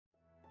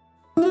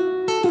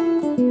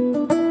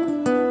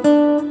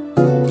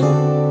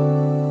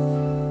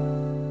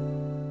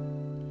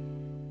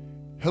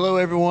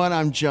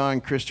I'm John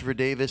Christopher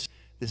Davis.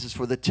 This is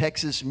for the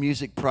Texas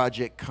Music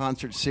Project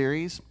Concert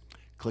Series.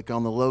 Click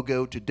on the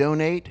logo to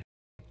donate.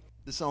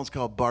 This song's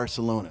called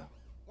Barcelona.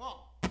 One,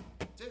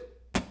 two, three.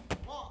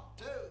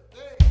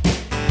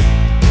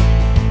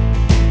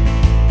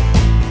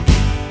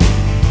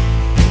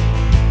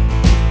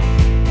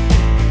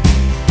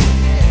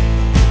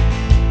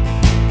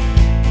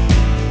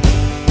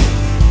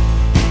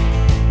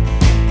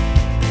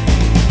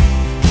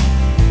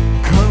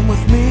 Come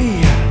with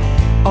me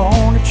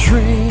on a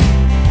train.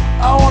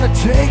 I want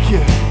to take you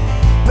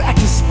back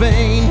to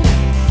Spain,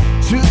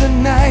 to the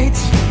night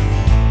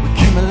we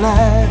came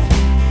alive.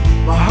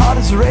 My heart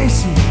is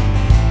racing,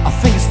 I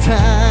think it's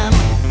time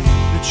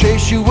to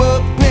chase you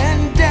up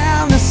and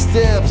down the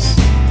steps.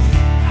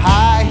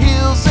 High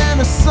heels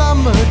and a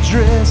summer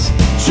dress.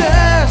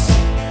 Just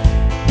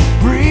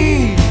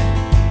breathe,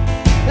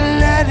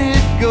 let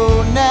it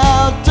go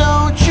now.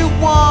 Don't you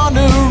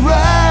wanna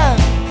run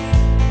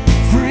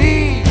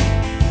free?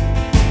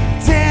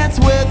 Dance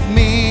with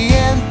me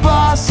in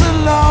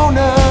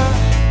Barcelona.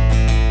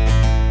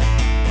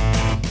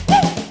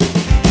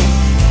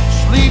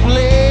 Sleep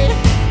late,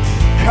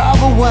 cup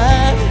of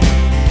wine.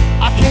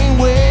 I can't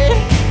wait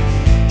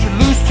to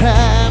lose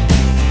time.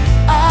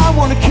 I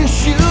wanna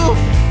kiss you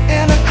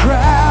in a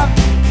crowd.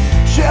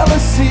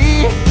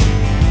 Jealousy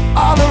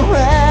all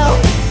around.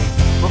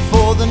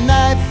 Before the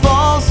night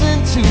falls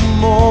into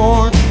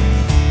morn,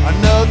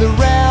 another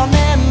round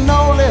and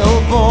no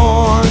little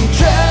born.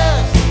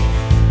 Just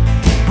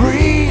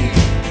breathe,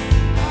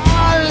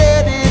 I'll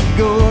let it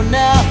go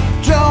now.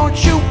 Don't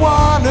you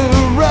wanna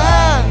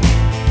run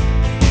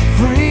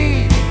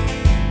free?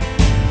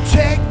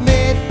 Take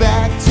me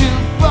back to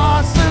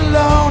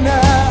Barcelona.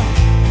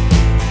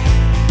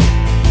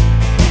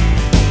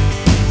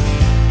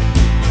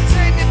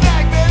 Take me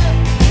back, baby.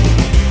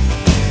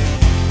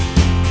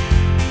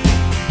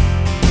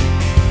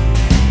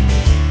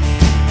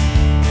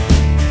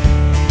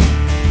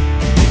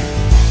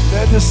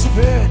 Let the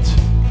Spirit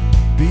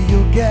be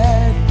your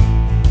guide,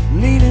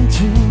 leading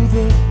to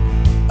the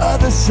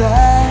other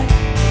side.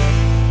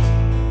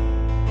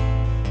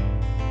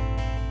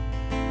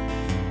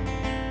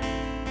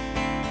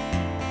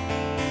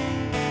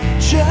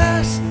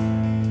 Just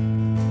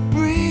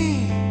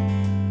breathe,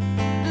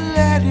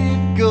 let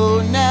it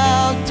go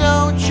now.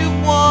 Don't you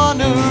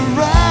wanna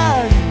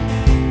run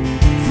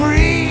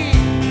free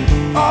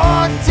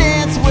or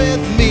dance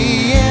with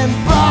me in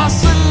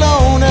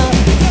Barcelona?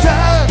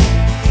 Just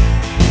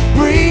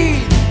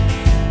breathe,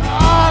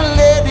 oh,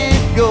 let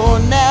it go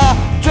now.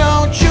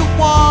 Don't you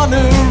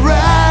wanna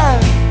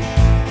run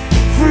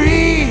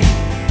free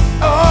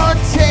or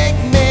take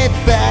me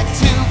back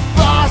to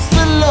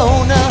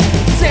Barcelona?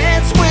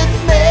 Dance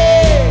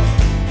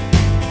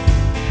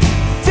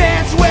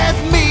with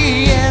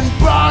me in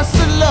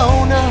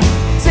Barcelona.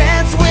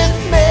 Dance with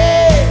me.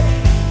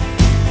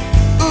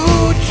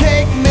 Ooh,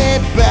 take me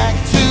back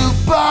to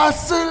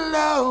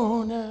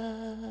Barcelona.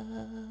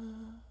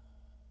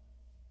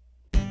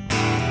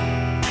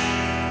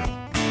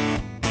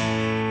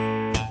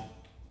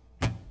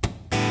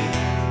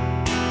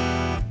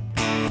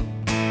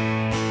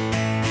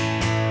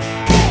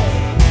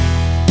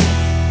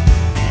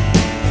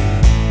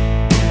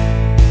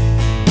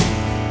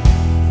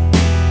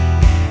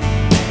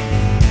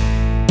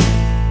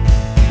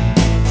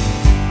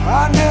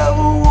 I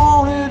never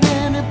wanted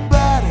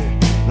anybody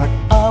like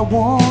I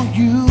want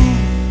you.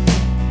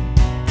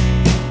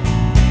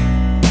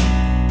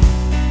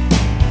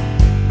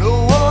 No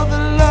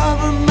other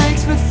lover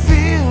makes me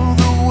feel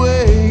the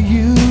way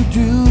you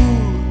do.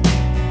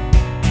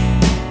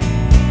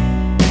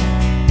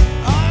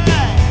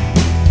 Alright.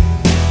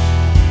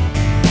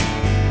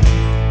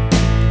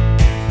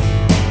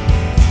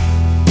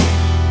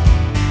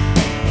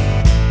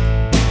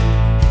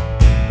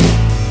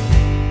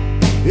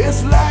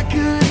 It's like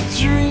a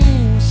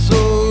dream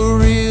so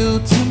real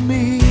to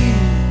me.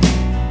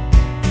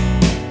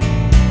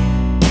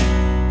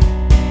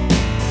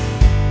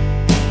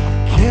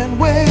 I can't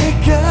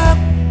wake up,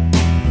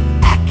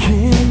 I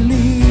can't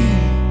leave.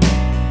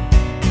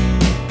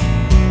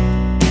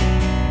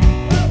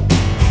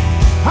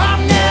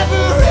 I'm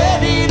never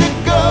ready to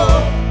go.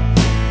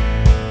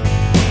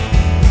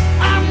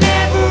 I'm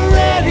never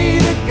ready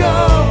to go.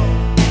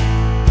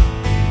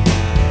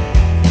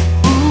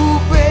 Ooh,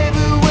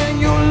 baby, when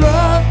your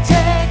love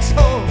takes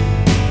hold,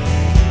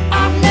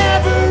 I'm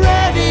never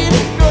ready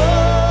to go.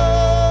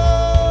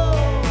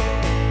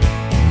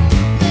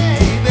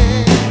 Baby,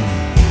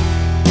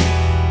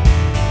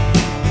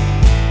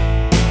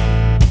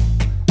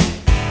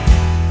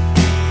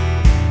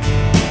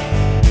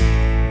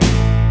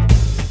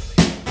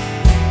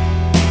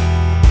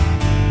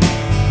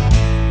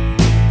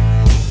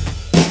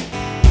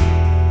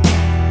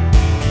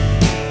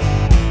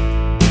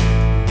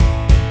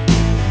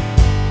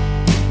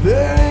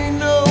 there ain't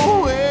no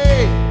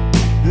way,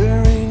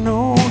 there ain't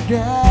no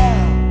doubt.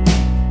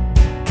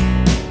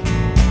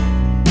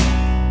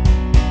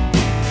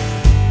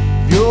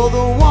 You're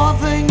the one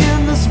thing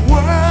in this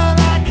world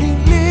I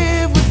can't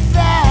live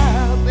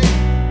without, baby.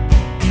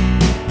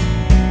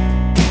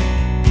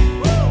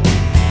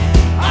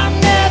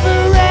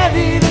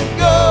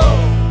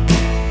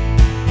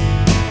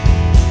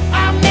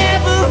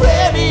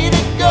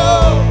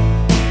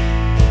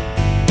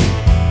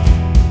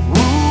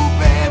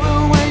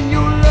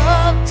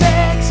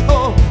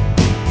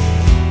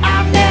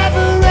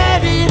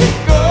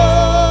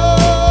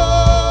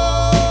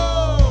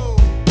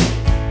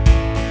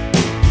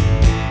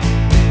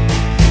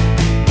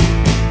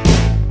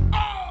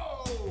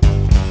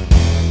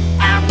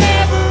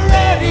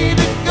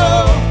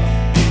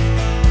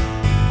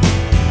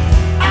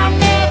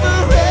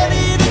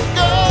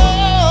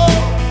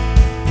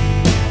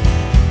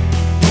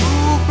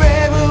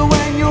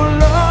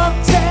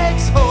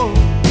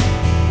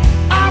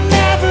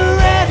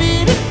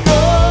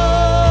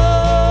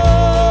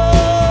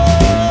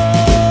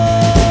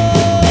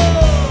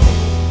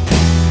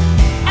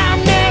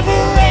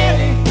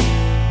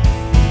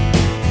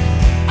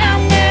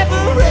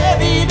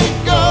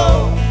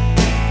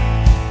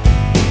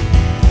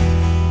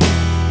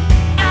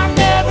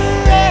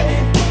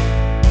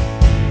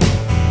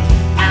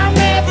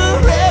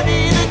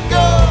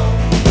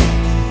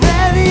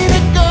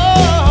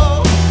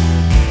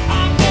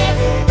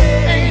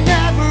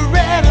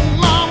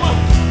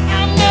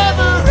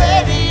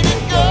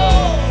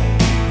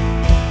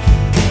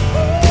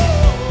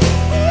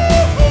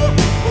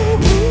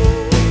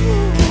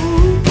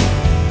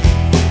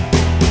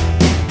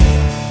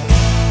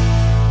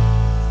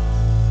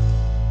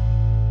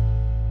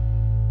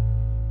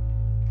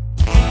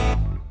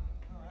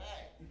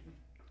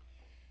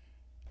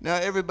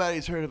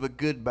 everybody's heard of a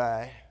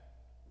goodbye.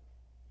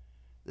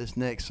 This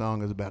next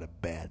song is about a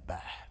bad bye.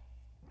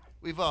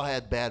 We've all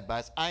had bad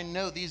byes. I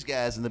know these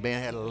guys in the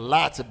band had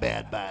lots of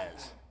bad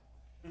byes.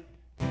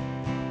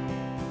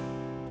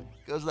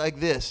 Goes like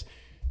this.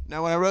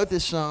 Now, when I wrote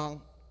this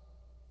song,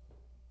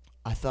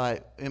 I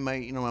thought in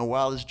my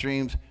wildest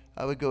dreams,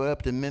 I would go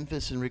up to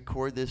Memphis and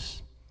record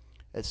this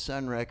at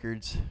Sun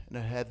Records, and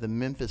I have the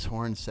Memphis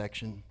horn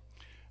section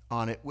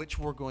on it, which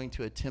we're going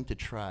to attempt to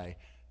try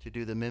to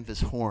do the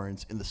Memphis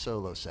horns in the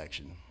solo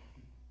section.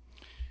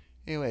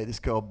 Anyway, this is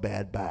called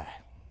Bad Bye.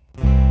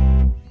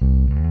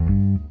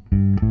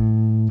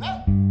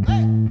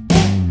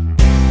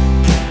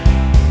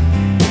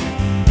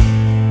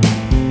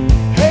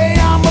 Hey,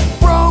 I'm a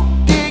broke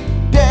gig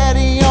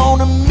daddy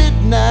on a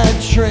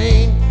midnight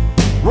train,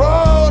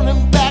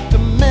 rolling back to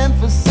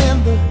Memphis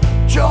in the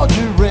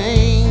Georgia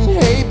rain.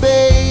 Hey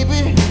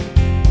baby,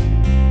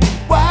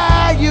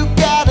 why you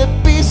gotta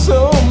be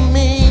so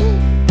mean?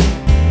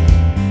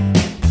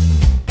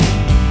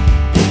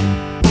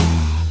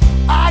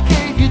 I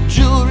gave you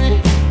jewelry,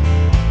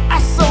 I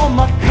sold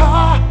my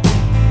car,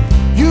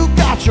 you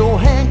got your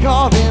hand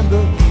caught in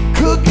the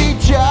cookie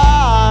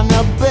jar.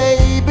 Now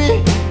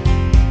baby,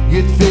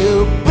 you'd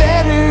feel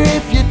better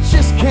if you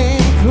just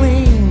came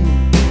clean.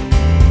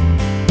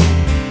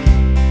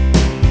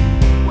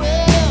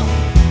 Well,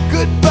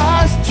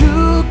 goodbye's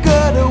too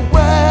good a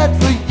word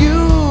for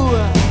you.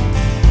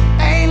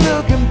 Ain't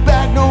looking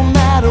back no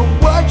matter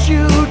what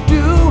you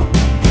do.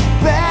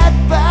 Bad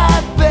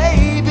bye,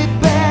 baby,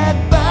 bad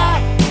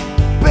bye,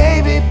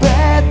 baby,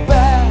 bad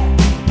bye.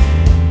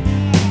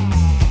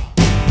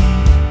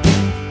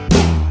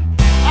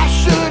 I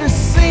should have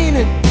seen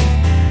it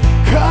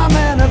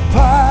coming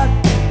apart.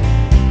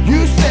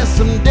 You said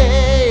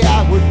someday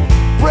I would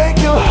break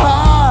your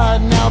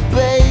heart. Now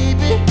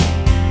baby,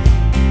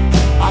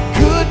 I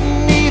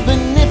couldn't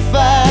even if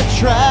I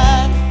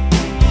tried.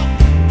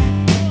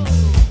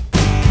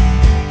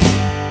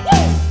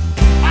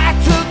 I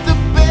took the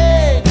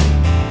bait,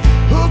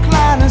 hook,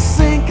 line, and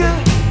sinker.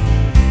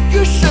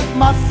 You shook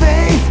my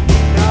faith,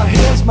 now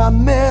here's my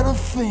middle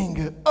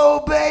finger. Oh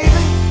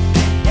baby,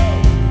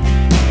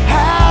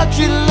 how'd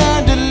you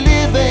learn to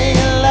live a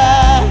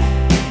lie?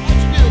 How'd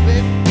you do it,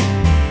 baby?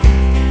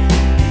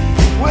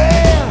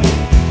 Well,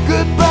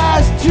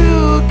 goodbye's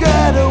too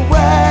good a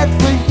word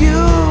for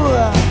you.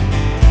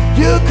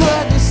 You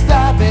couldn't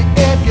stop it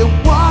if you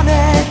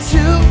wanted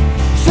to.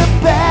 So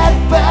bad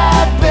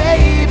bye,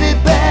 baby,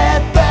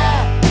 bad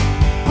bye,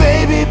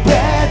 baby,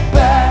 bad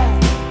bye.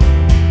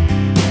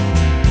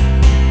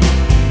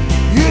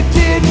 You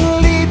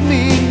didn't lead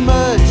me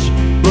much,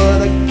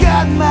 but I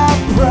got my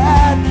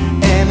pride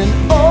and an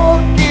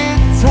old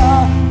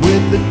guitar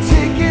with a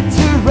ticket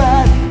to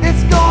ride.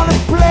 It's gonna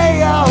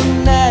play all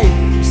night,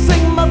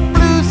 sing my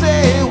blues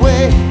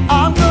away.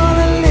 I'm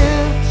gonna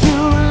live to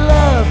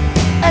love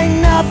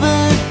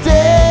another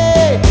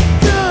day.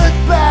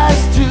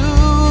 Goodbye's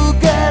too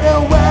good a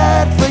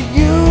word for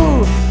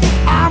you.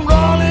 I'm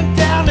rolling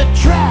down the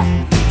track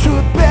to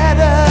a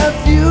better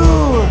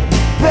view.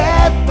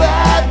 Bad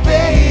bye,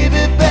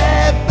 baby,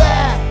 bad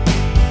bye,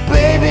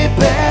 baby,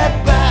 bad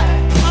bye.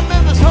 I'm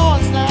Memphis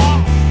horns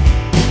now.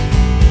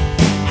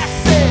 I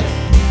said,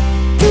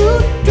 do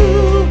do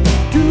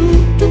do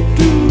do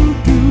do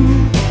do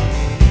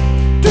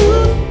do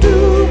do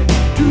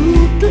do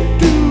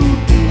do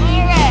do.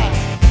 All right.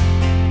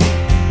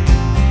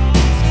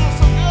 Sounds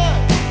so good.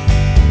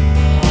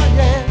 Oh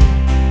yeah.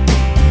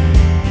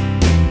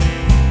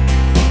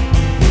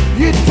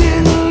 You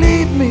didn't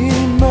leave me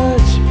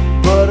much,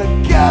 but I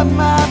got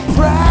my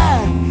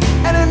pride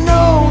and an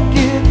old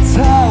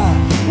guitar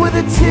with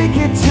a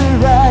ticket to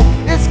ride.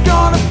 It's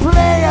gonna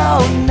play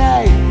all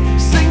night,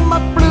 sing my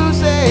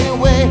blues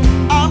away.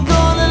 I'm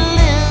gonna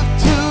live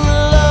to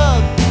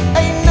love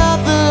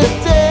another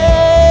day.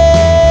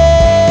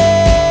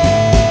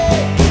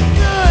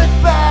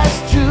 Goodbye's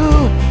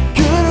too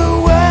good a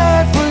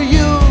word for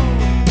you.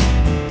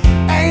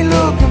 Ain't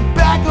looking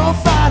back, I'll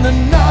find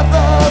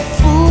another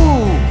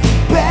fool.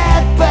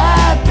 Bad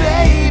bye,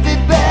 baby,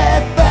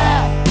 bad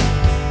bye,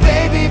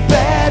 baby,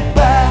 bad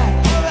bye.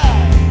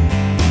 Alright.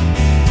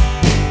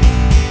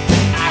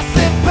 I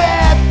said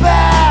bad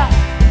bye,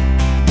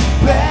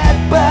 bad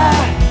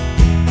bye,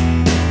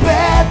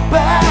 bad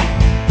bye,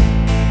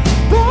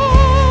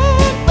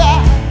 bad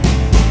bye,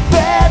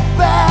 bad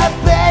bye,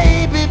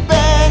 baby,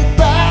 bad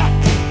bye,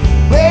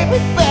 baby,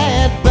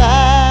 bad bye.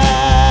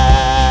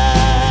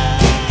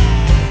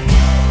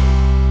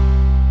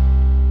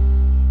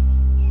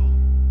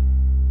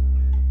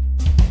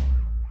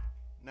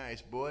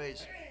 Nice,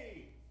 boys.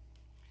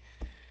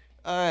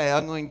 All right,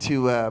 I'm going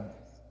to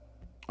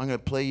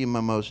play you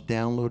my most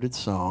downloaded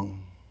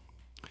song.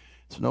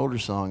 It's an older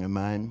song of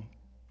mine.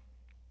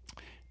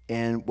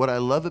 And what I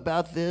love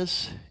about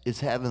this is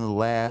having the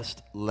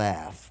last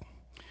laugh.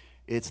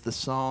 It's the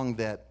song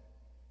that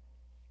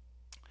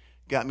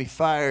got me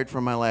fired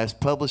from my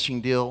last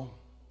publishing deal.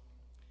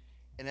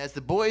 And as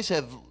the boys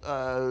have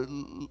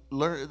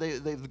learned,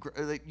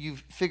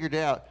 you've figured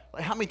out,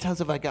 like, how many times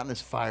have I gotten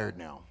us fired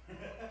now?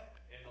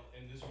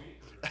 In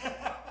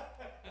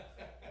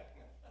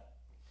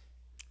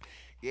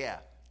Yeah.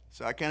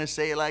 So I kind of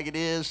say it like it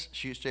is,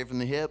 shoot straight from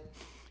the hip.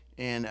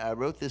 And I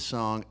wrote this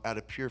song out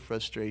of pure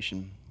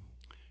frustration,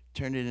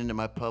 turned it into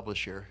my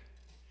publisher.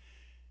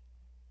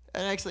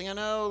 And next thing I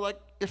know, like,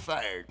 you're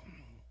fired.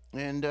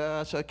 And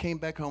so I came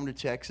back home to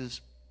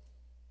Texas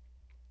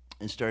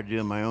and started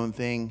doing my own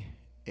thing.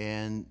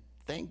 And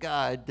thank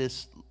God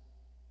this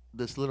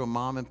little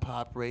mom and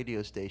pop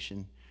radio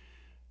station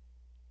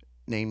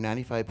named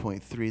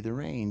 95.3 The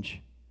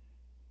Range,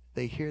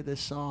 they hear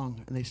this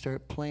song and they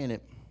start playing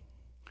it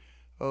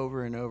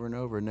over and over and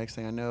over. Next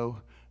thing I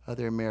know,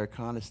 other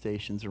Americana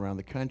stations around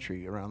the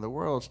country, around the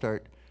world,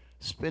 start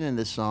spinning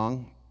this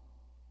song.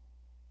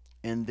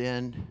 And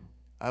then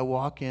I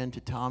walk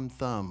into Tom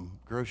Thumb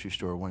grocery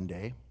store one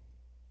day,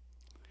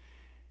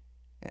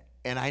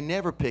 and I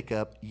never pick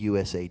up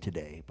USA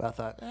Today, but I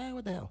thought,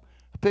 what the hell?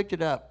 I picked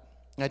it up.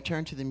 I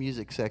turned to the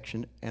music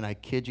section, and I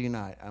kid you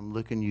not, I'm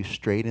looking you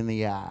straight in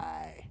the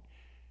eye.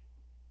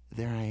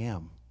 There I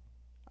am.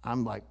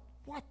 I'm like,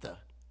 what the?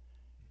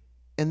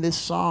 And this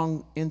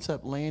song ends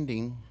up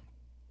landing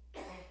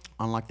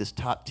on like this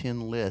top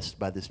 10 list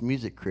by this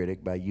music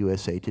critic by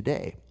USA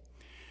Today.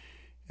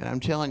 And I'm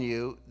telling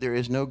you, there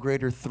is no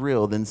greater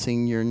thrill than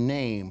seeing your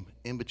name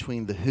in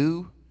between The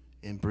Who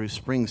and Bruce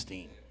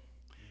Springsteen.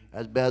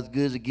 That's about as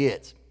good as it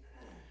gets.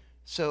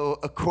 So,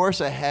 of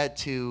course, I had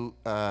to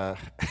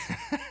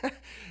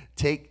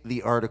take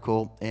the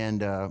article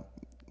and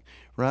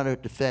run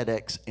it to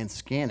FedEx and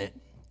scan it.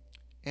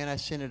 And I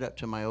sent it up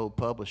to my old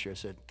publisher. I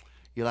said,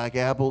 you like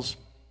apples?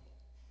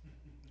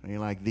 Or you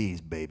like these,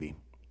 baby?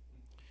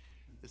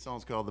 This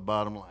song's called The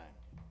Bottom Line.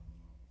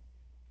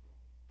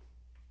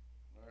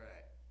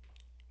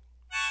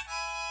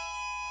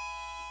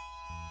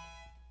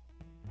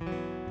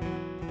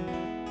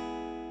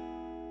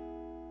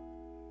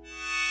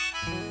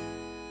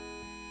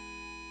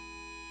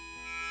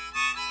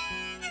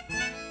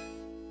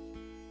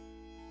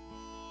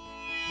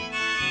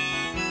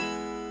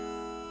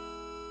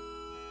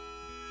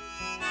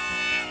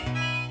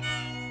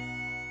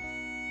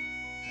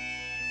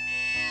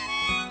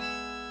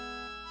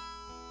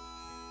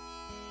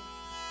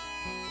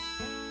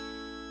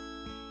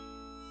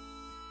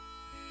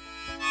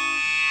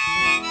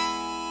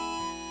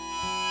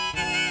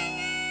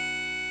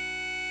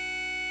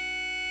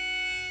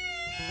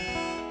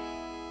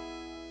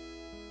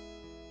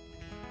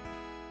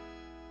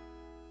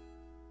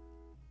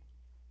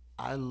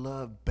 I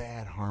love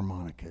bad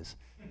harmonicas.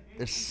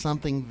 There's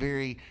something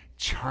very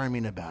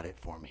charming about it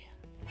for me.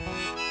 1,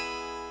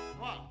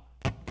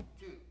 2,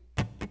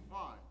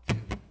 1, 2.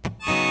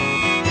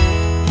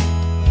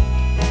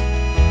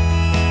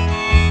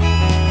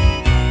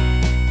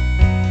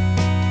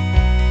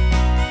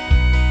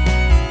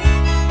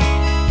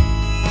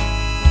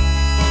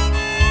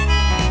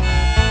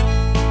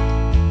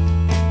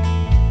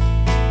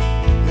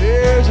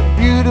 There's a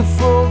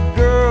beautiful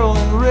girl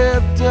in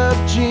ripped up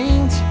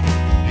jeans,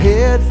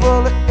 head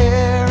full of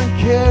air and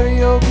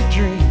karaoke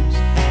dreams.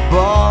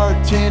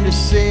 Bartender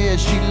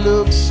says she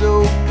looks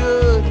so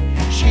good,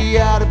 she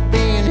ought to be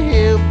in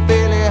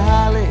hillbilly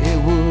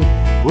Hollywood.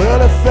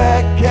 Well, a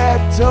fat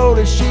cat told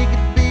her she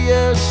could be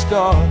a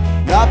star,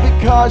 not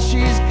because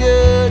she's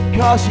good,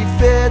 cause she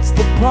fits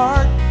the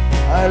part.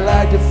 I'd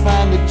like to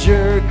find the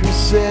jerk who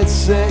said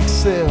sex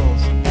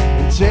sells,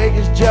 and take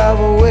his job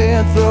away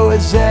and throw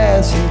his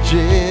ass in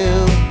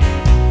jail.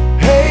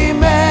 Hey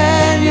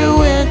man, you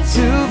went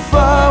too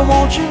far,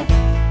 won't you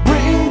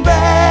bring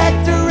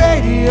back the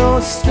radio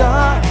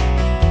star?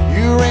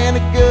 You ran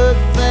a good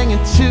thing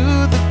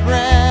into the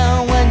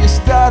ground when you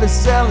started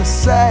selling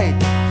sight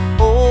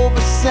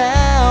over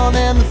sound.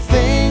 And the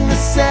thing that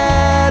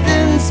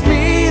saddens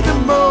me the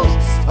most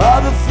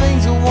are the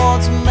things that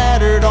once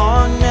mattered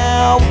are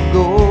now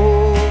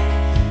ghosts.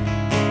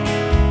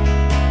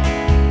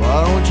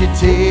 Why don't you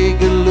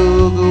take a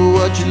look at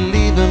what you're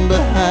leaving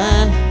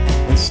behind,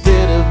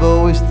 instead of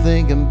always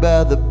thinking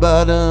about the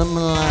bottom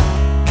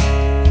line?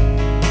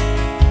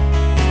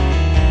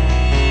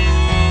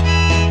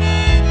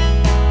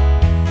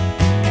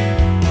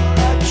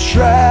 I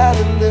try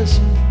to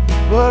listen,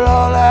 but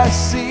all I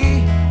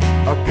see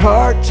are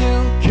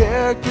cartoon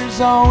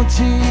characters on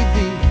TV,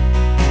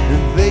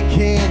 and they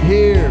can't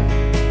hear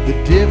the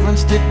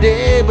difference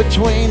today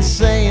between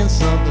saying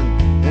something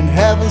and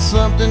having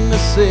something to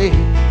say.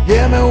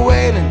 Give me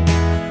Waylon,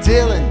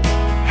 Dylan,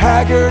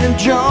 Haggard and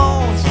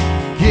Jones.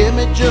 Give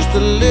me just a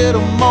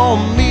little more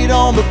meat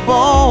on the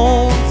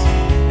bones.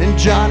 And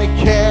Johnny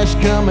Cash,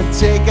 come and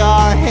take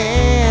our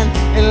hand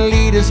and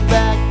lead us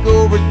back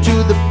over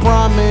to the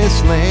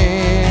promised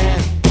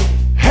land.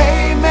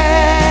 Hey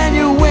man,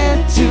 you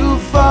went too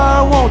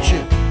far, won't you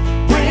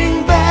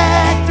bring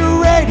back the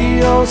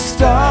radio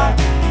star?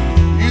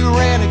 You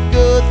ran a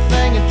good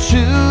thing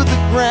into the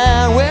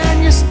ground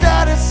when you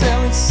started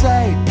selling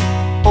sight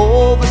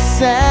over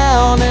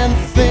sound. And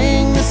the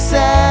thing that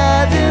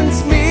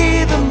saddens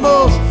me the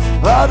most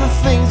are the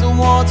things that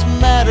once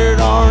mattered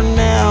are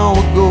now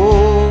a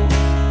ghost.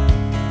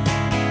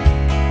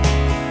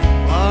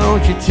 Why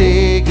don't you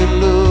take a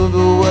look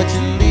at what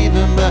you're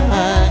leaving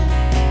behind,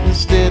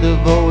 instead instead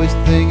of always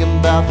thinking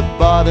about the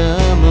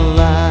bottom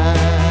line.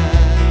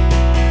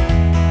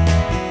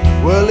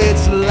 Well,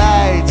 it's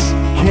lights,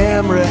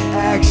 camera,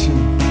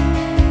 action.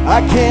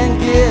 I can't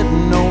get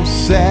no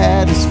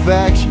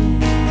satisfaction.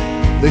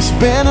 They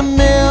spent $1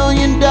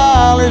 million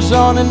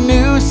on a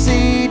new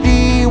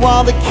CD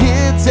while the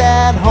kids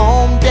at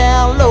home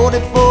download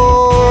it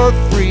for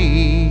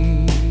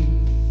free.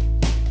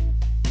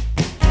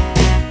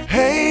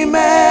 Hey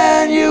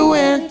man, you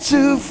went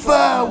too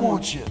far,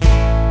 won't you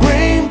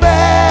bring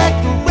back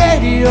the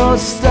radio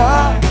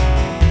star?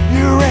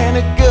 You ran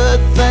a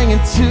good thing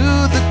into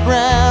the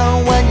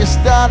ground when you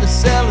started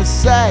selling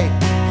sight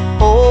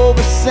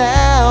over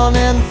sound.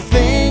 And the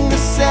thing that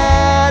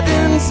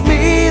saddens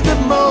me the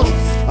most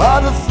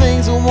are the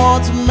things that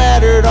once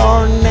mattered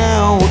are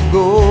now a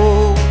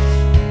ghost.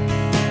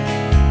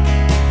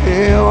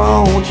 Hey,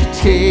 won't you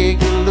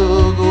take a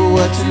look at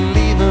what you're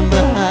leaving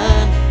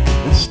behind,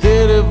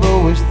 instead of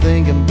always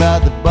thinking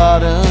about the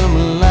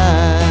bottom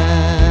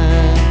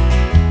line.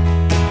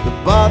 The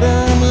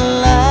bottom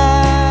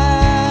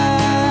line,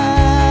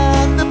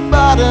 the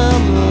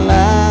bottom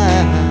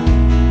line,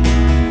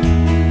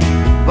 the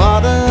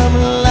bottom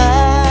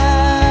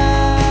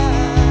line,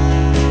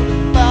 the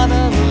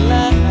bottom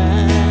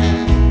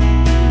line.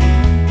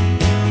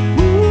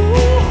 Ooh,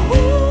 ooh, ooh, ooh,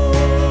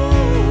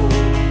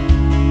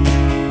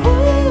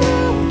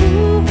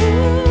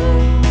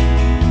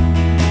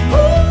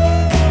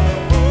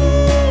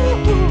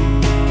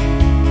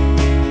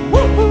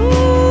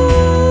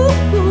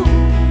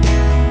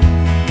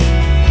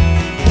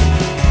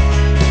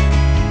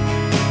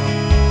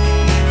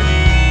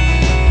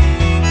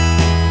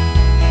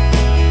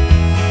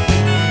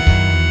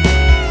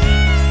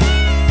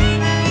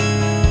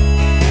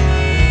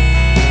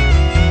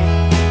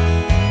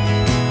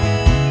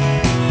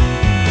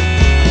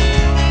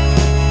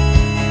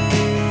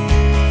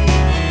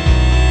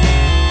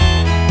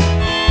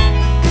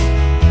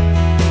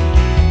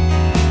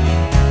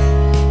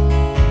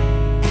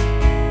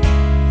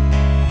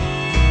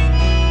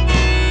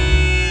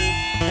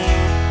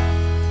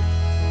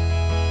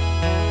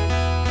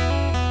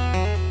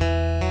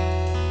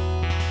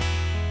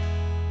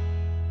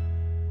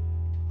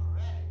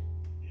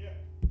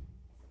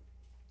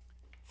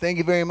 Thank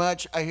you very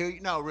much. I hear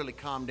you. No, really,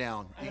 calm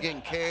down. You're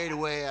getting carried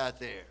away out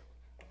there.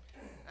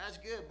 That's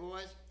good,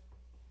 boys.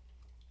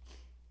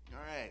 All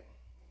right.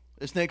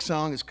 This next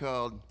song is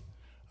called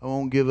I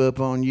Won't Give Up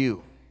on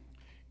You.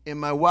 In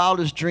my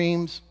wildest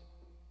dreams,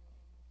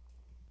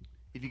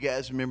 if you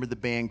guys remember the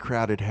band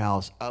Crowded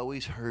House, I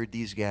always heard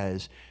these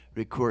guys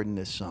recording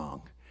this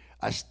song.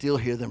 I still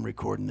hear them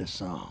recording this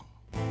song.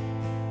 I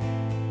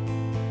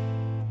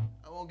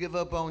won't give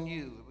up on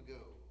you. Here we go.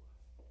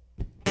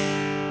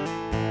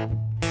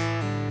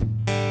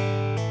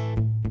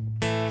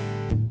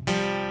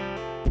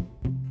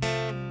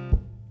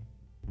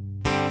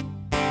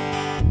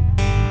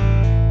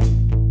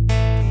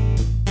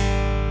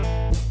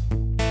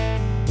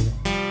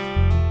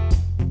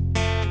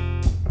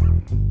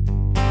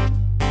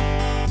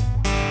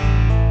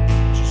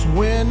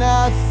 When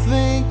I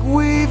think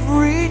we've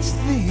reached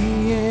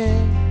the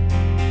end,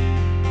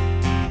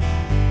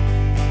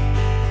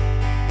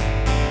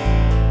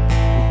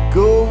 we'll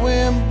go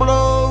and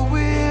blow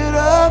it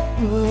up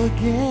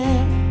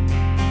again.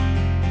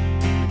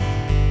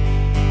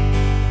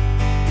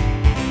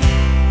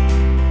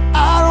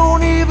 I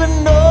don't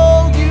even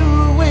know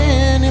you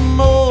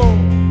anymore,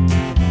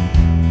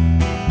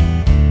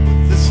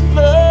 but this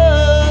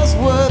love's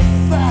worth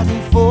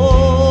fighting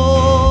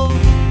for.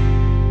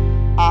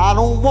 I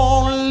don't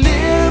want to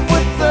live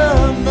with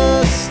the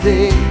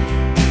mistake.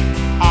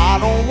 I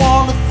don't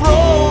want to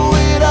throw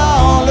it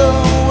all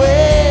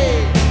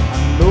away. I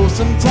know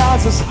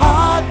sometimes it's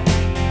hard,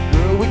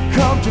 girl, we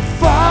come too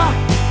far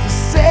to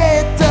say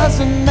it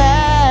doesn't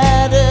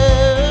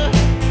matter.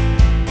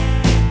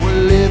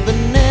 We're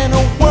living in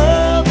a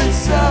world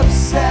that's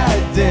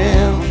upside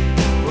down,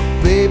 but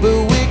baby,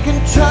 we can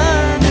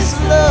turn this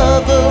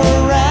love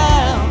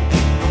around.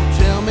 Don't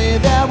tell me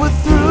that we're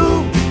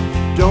through.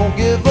 Don't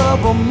give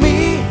up on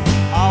me,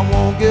 I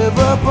won't give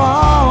up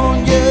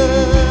on you.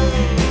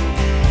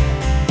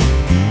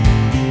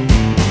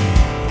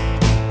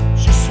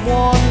 Just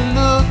one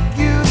look,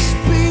 you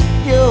speak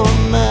your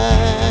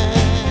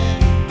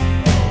mind.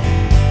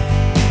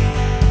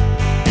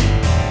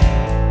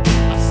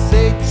 I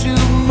say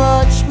too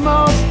much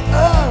most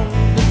of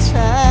the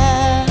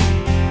time.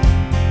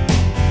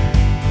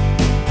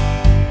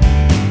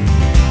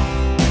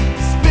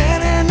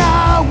 Spinning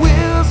our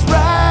wheels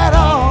right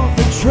off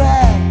the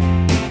track,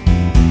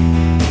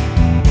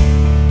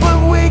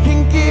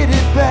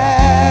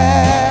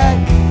 back.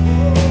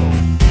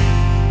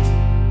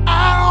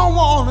 I don't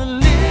want to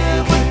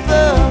live with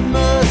the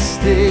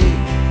mistake.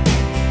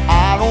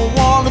 I don't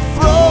want to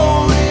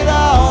throw it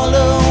all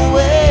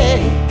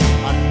away.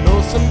 I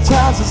know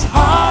sometimes it's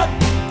hard,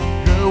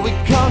 girl, we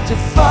come too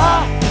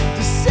far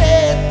to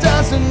say it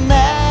doesn't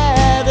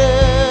matter.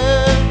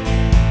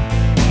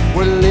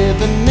 We're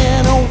living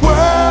in a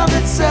world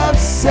that's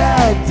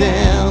upside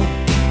down,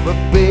 but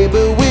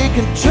baby, we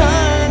can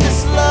turn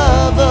this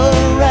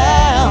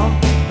around.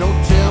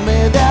 Don't tell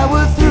me that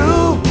we're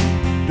through.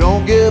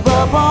 Don't give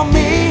up on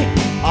me.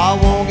 I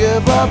won't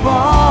give up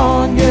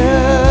on you.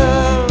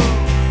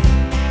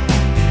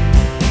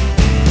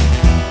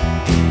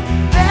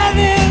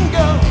 Letting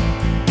go,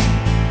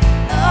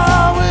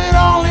 oh, would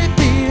only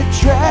be a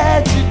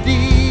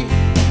tragedy.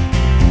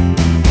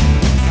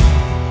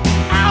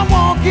 I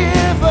won't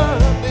give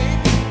up,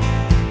 baby,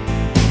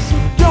 so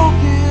don't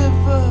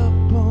give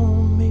up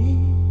on me.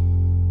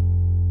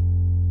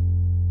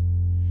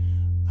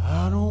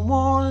 I don't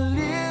want to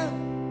live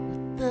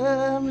with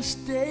the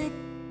mistake.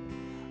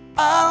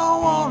 I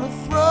don't want to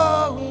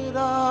throw it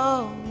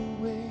all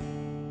away.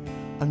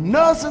 I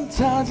know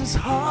sometimes it's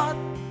hard,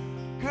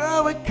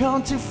 girl, we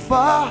come too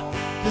far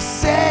to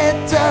say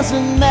it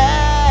doesn't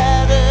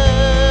matter.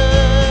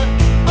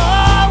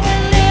 Oh,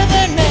 we're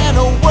living in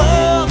a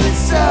world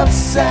that's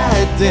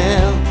upside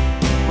down,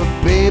 but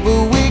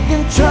baby, we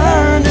can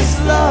turn this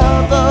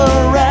love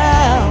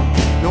around.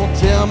 Don't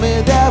tell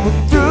me that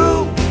we're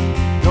through.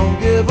 Don't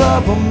give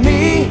up on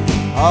me.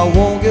 I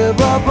won't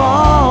give up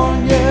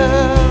on you.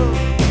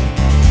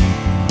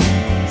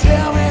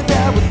 Tell me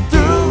that we're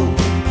through.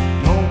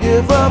 Don't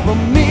give up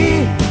on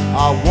me.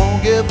 I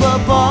won't give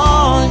up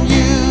on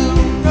you.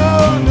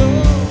 No,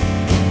 no.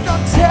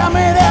 Don't tell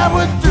me that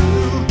we're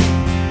through.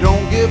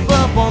 Don't give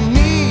up on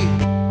me.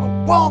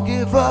 I won't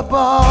give up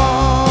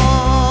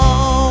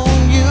on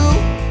you.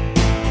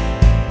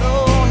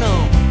 No,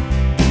 no.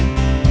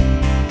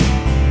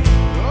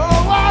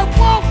 Oh, I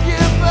won't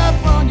give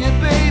up on you,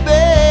 baby.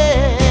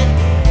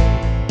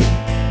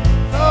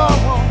 No, I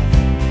won't.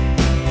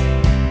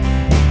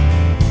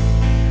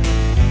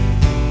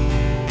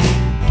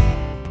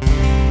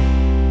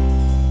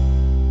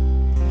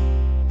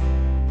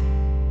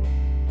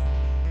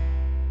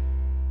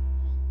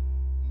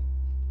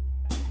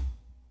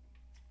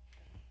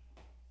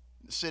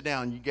 Sit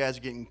down. You guys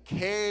are getting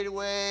carried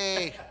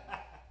away.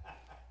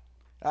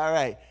 All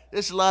right.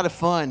 This is a lot of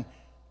fun.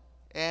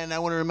 And I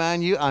want to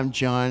remind you, I'm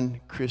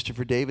John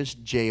Christopher Davis,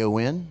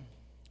 Jon.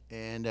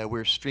 And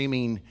we're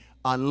streaming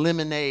on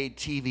Lemonade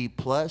TV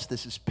Plus.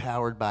 This is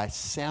powered by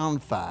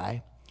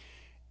Soundfi.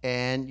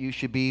 And you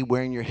should be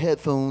wearing your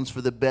headphones for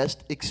the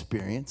best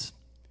experience.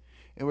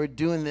 And we're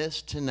doing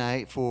this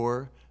tonight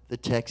for the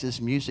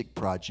Texas Music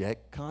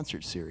Project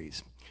concert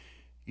series.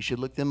 You should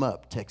look them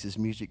up,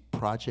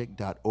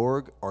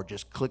 texasmusicproject.org, or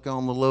just click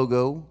on the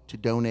logo to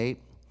donate.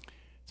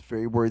 It's a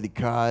very worthy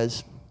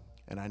cause,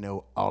 and I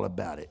know all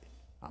about it.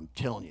 I'm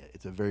telling you,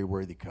 it's a very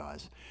worthy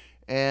cause.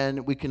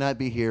 And we cannot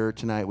be here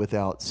tonight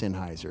without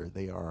Sennheiser.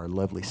 They are our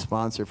lovely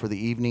sponsor for the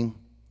evening.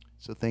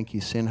 So thank you,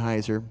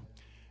 Sennheiser.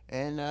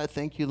 And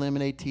thank you,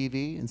 Lemonade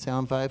TV and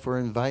Sound5 for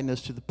inviting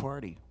us to the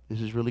party.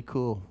 This is really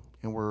cool,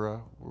 and we're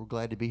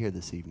glad to be here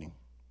this evening.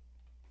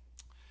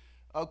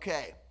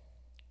 Okay.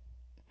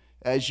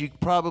 As you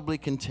probably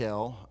can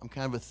tell, I'm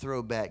kind of a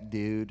throwback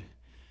dude.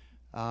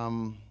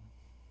 I'm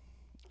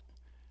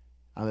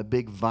a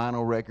big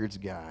vinyl records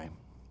guy.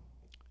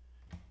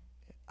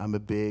 I'm a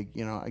big,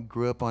 I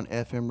grew up on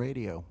FM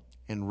radio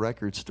in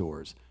record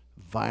stores,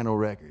 vinyl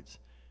records.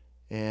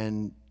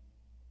 And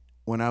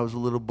when I was a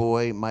little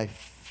boy, my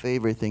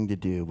favorite thing to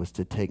do was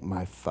to take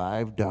my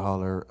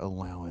 $5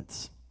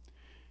 allowance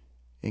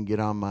and get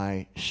on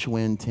my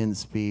Schwinn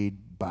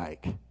 10-speed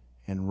bike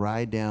and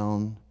ride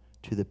down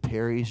to the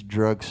Perry's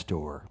Drug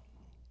Store.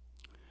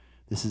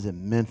 This is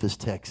in Memphis,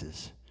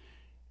 Texas,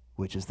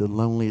 which is the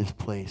loneliest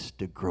place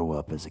to grow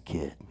up as a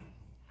kid.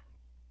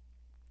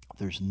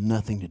 There's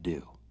nothing to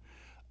do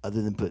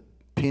other than put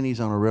pennies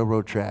on a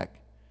railroad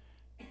track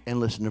and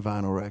listen to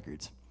vinyl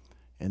records.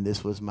 And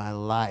this was my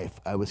life.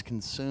 I was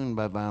consumed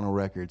by vinyl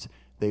records.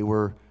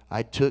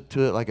 I took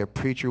to it like a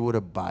preacher would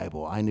a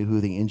Bible. I knew who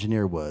the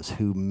engineer was,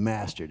 who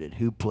mastered it,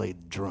 who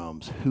played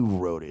drums, who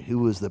wrote it, who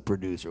was the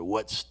producer,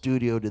 what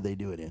studio did they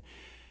do it in.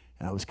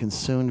 And I was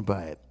consumed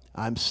by it.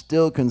 I'm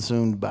still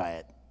consumed by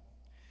it.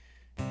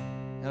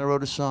 And I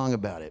wrote a song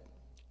about it.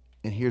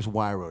 And here's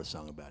why I wrote a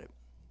song about it.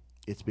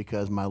 It's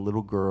because my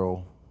little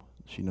girl,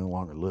 she's no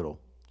longer little,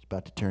 she's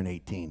about to turn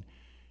 18.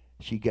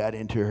 She got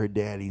into her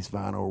daddy's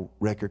vinyl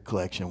record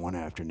collection one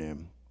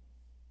afternoon.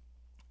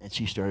 And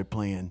she started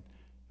playing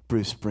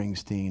Bruce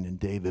Springsteen and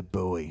David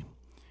Bowie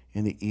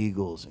and the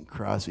Eagles and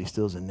Crosby,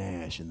 Stills and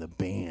Nash and the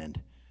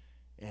band.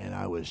 And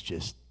I was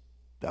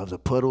a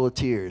puddle of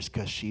tears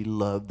because she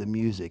loved the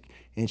music.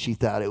 And she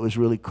thought it was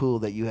really cool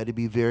that you had to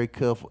be very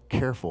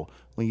careful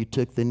when you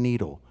took the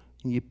needle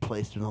and you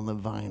placed it on the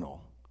vinyl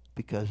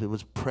because it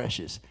was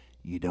precious.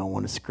 You don't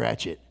want to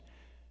scratch it.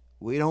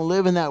 We don't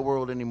live in that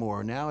world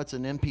anymore. Now it's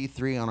an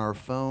MP3 on our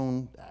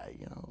phone.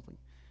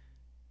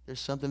 There's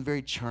something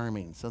very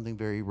charming, something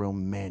very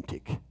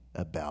romantic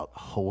about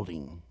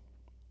holding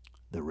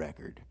the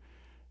record.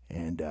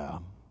 And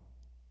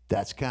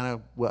that's kind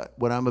of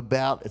what I'm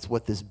about. It's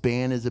what this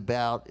band is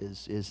about,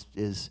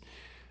 is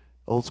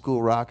old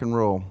school rock and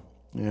roll.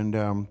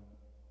 And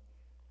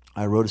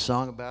I wrote a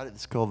song about it.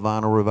 It's called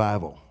Vinyl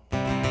Revival.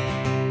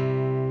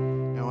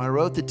 And when I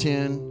wrote the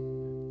tune,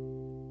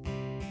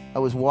 I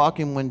was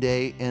walking one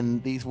day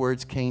and these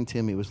words came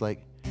to me. It was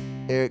like,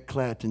 Eric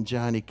Clapton,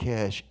 Johnny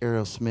Cash,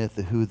 Aerosmith,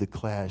 The Who, The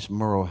Clash,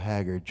 Merle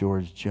Haggard,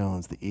 George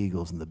Jones, The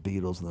Eagles, and The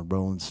Beatles, and The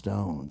Rolling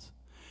Stones.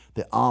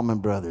 The Allman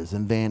Brothers,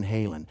 and Van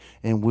Halen,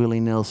 and Willie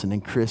Nelson,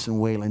 and Chris and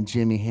Waylon,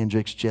 Jimi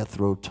Hendrix,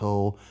 Jethro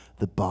Tull,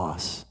 The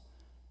Boss,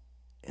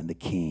 and the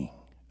King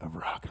of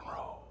Rock and Roll.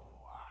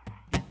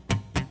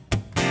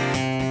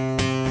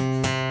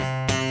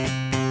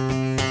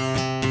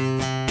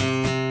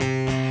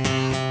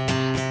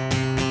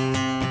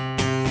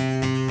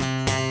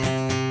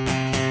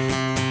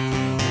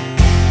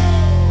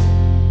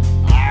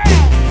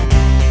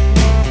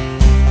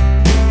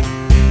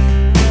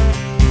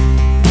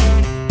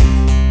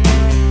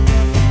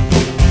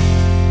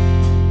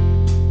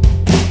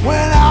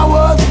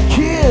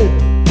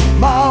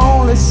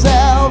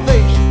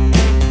 Salvation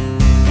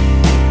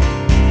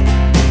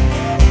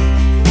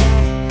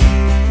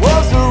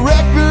was a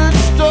record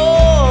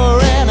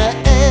store and a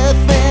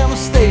FM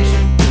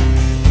station.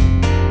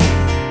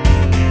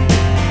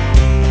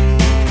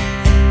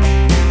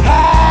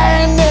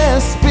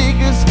 Pioneer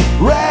speakers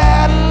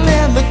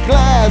rattling the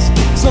glass.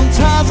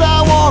 Sometimes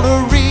I want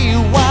to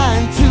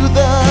rewind to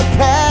the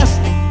past,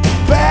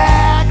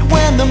 back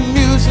when the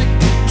music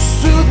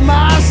soothed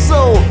my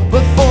soul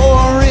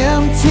before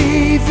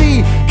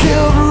MTV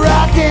killed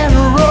rock and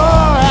roll.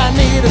 I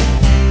need to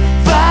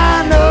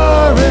find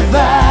a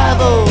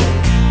revival,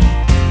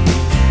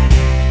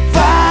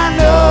 find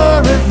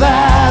a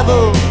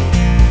revival,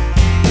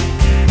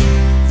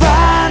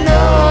 find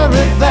a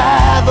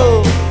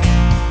revival,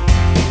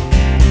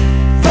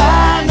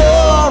 find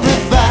a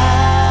revival.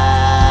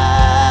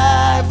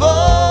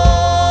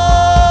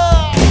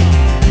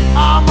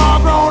 I'm all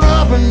grown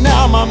up and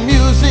now my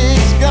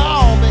music's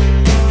gone, baby.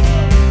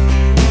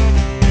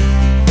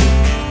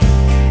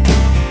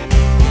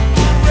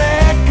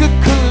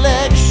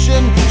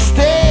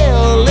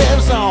 Still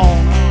lives on.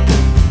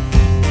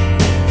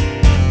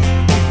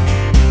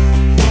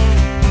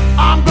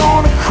 I'm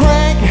gonna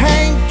crank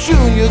Hank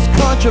Jr.'s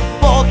Country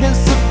Boy Can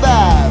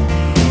Survive.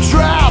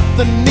 Drop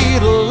the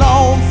needle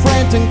on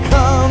Frampton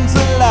Comes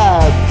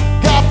Alive.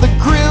 Got the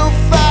grill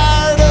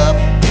fired up,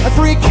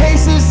 3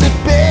 cases of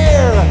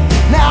beer.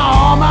 Now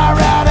all my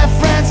rowdy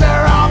friends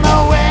are on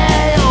the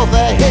way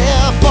over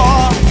here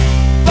for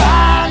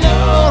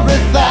final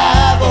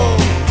revival.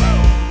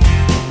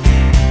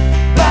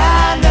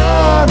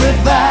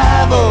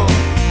 Revival,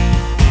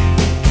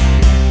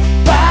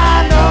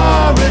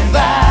 final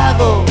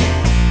revival,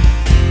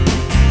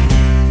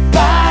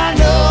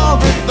 final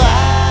revival.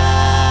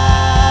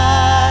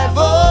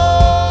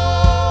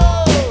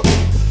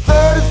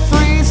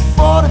 33s,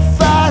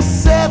 45s,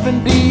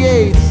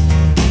 78s.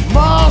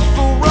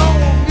 Muscle roll,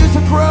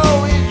 music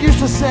roll, it used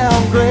to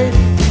sound great.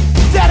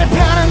 Daddy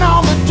pounding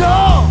on the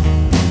door,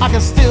 I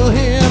can still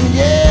hear him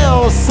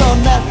yell.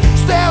 Son, that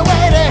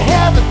stairway to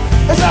heaven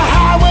is a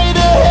highway to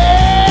hell.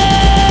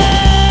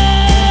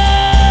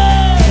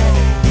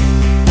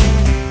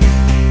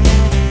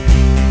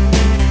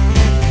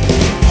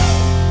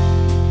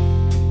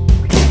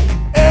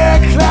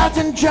 Eric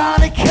Clapton,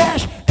 Johnny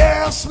Cash,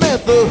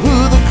 Aerosmith, The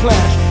Who, The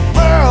Clash,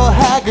 Merle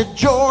Haggard,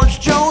 George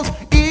Jones,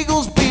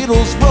 Eagles,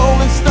 Beatles,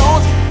 Rolling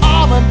Stones,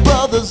 Allman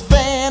Brothers,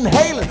 Van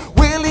Halen,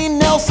 Willie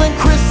Nelson,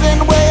 Chris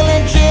and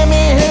Waylon,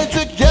 Jimi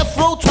Hendrix,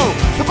 Jethro Tull,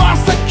 The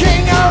Boss, the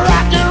King of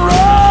Rock and Roll.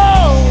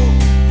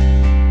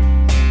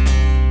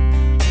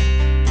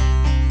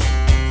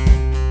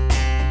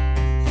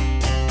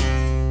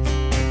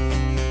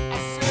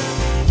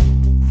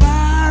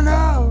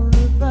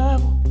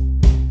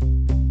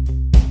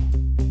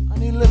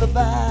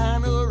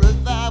 Final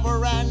revival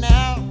right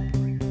now.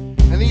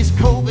 And these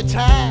COVID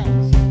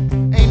times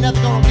ain't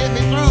nothing gonna get me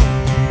through.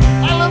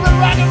 I love it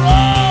rock and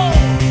roll.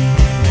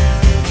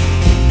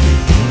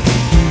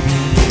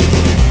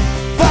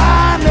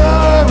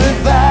 Final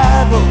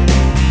revival,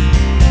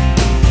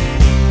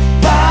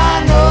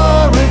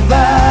 final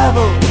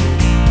revival,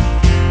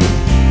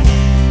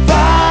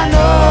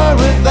 final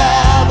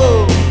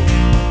revival,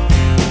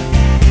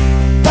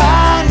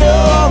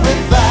 final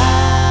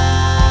revival.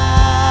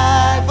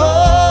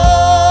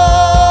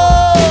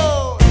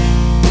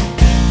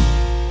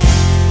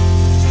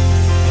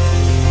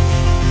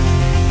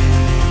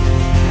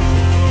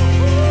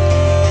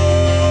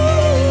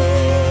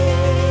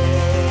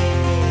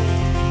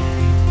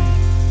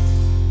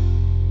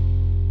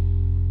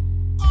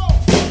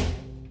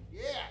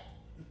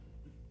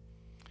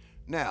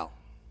 Now,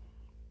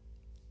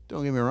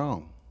 don't get me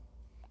wrong,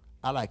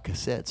 I like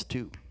cassettes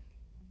too.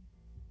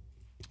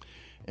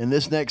 And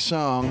this next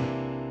song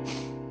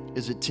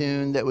is a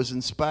tune that was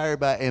inspired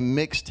by a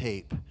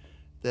mixtape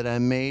that I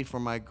made for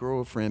my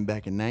girlfriend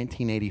back in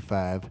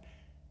 1985.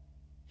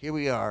 Here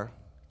we are,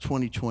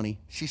 2020.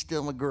 She's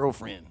still my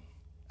girlfriend.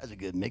 That's a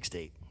good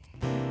mixtape.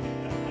 You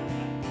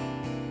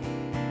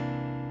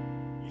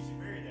should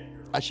marry that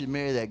girl. I should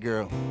marry that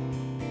girl.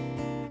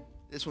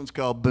 This one's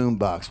called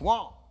Boombox.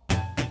 1, 2, 1,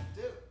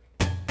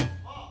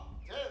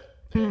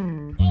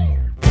 2, 3, 4.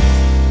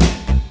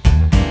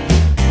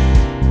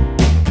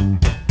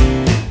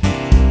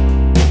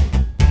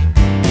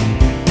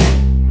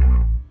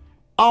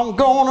 I'm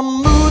gonna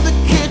move the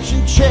kitchen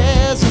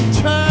chairs and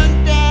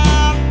turn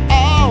down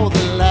all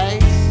the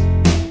lights.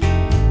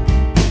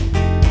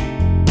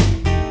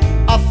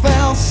 I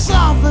found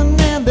something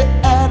in the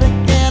attic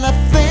and I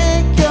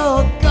think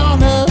you're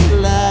gonna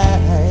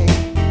like.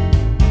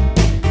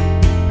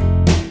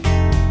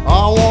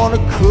 I wanna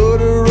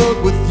cuddle up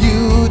with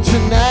you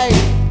tonight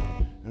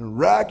and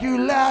rock you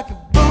like a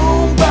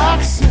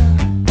boombox.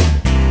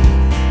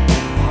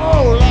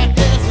 Oh, like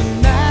it's a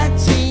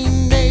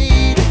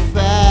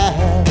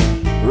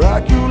 1985.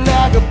 Rock you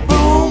like a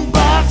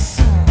boombox.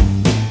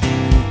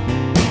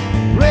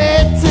 Play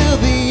it till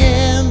the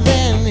end,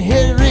 then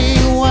hit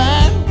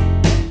rewind.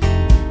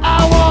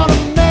 I wanna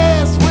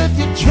mess with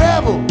your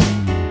treble,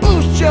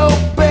 boost your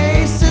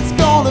bass. It's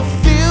gonna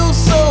feel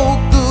so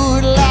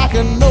good, like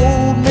an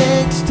old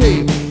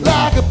mixtape,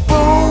 like a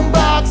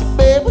boombox,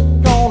 baby.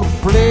 Gonna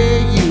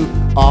play you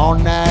all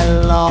night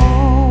long.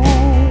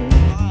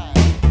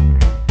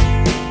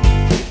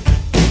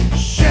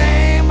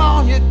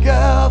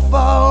 Girl,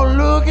 for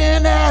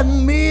looking at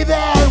me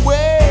that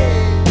way.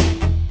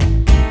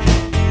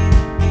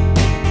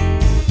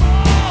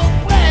 Oh,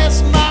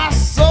 bless my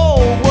soul,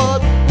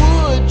 what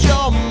would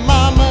your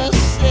mama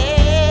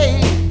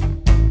say?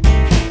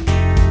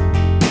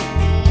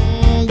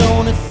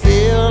 Don't it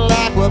feel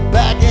like we're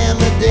back in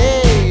the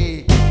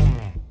day?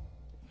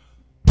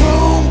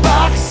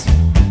 Boombox,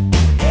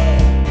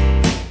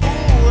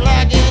 oh,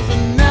 like it's a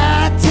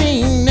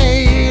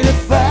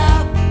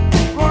 1985.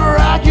 Gonna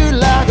rock you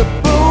like a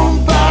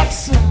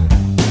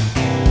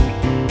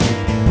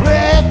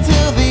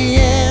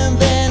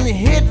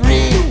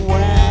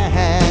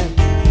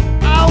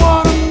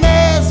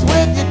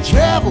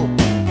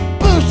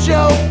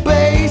your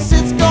bass.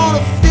 It's gonna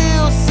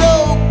feel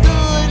so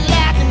good,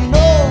 like an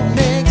old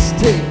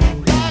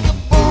mixtape, like a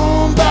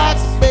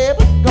boombox,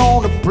 baby.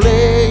 Gonna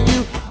play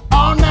you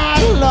all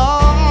night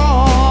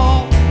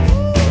long.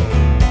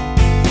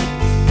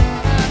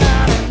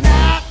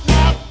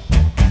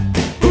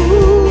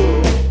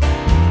 Ooh.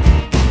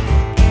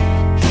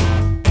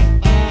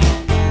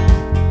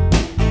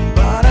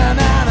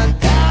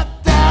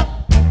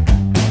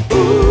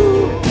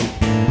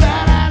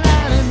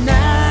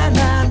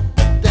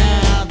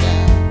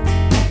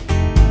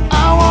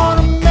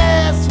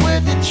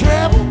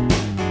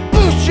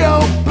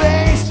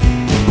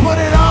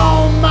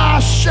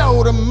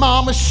 Shoulder,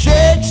 mama,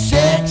 shake,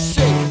 shake,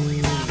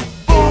 shake.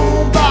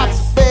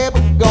 Boombox, baby,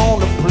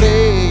 gonna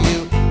play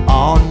you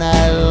all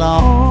night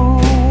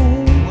long.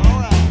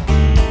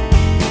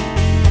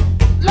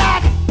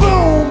 Like a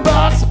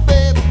boombox,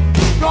 baby,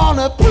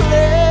 gonna play.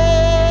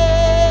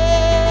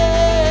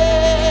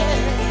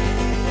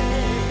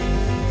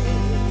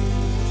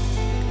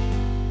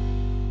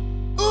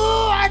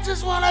 Ooh, I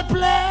just wanna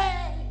play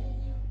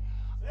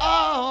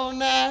all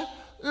night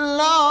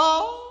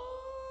long.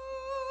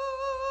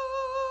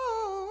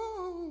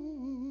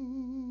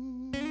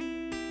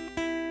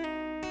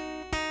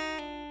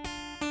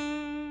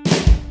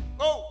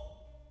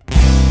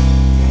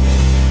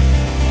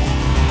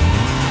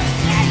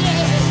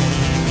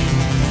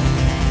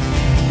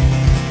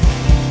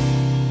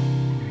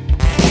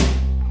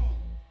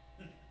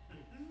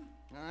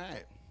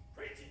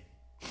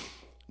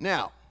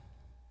 Now,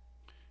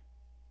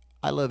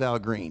 I love Al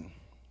Green.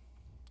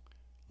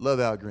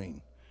 Love Al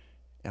Green.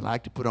 And I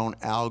like to put on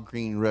Al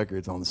Green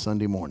records on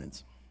Sunday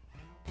mornings.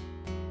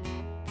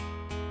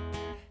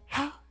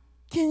 How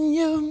can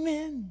you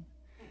mend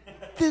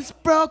this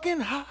broken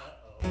heart?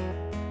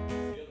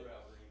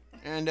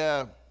 And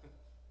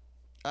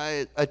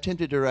I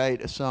attempted to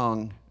write a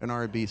song, an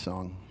R&B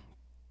song.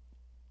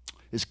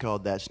 It's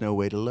called That's No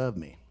Way to Love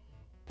Me.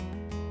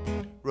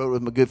 Wrote it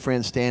with my good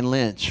friend Stan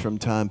Lynch from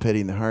Tom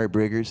Petty and the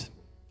Heartbreakers.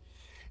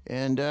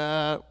 And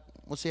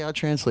we'll see how I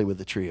translate with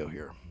the trio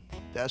here.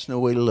 That's No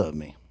Way to Love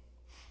Me.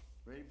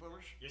 Ready,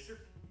 fellas? Yes, sir.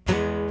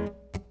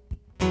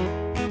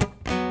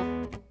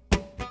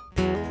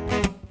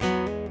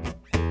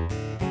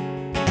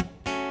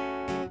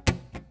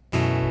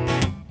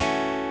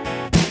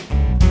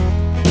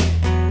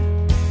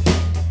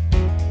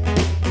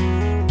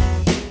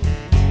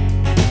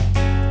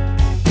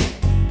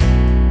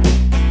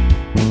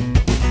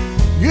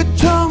 You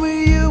told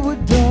me you were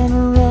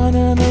done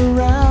running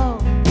around.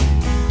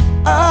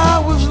 I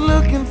was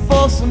looking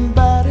for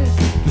somebody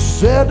to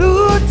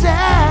settle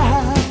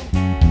down.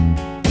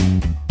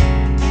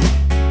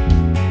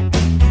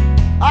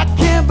 I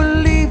can't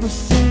believe a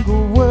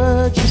single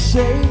word you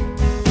say.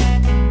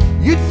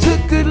 You took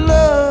good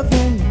love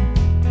and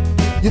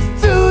you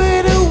threw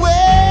it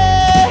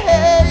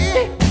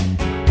away.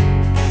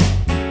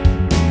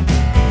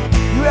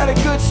 You had a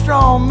good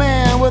strong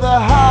man with a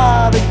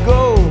heart of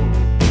gold.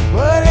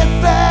 But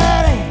if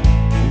that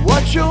ain't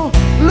what you're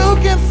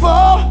looking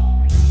for,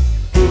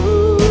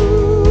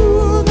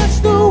 ooh,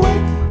 that's no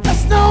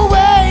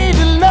way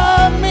to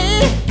love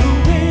me. No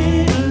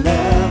way to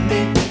love me,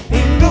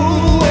 ain't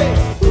no way.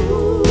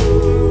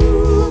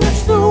 Ooh,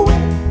 that's no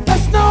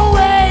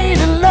way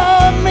to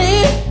love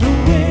me. No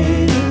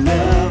way to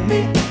love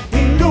me,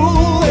 ain't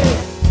no way.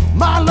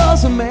 My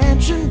love's a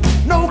mansion,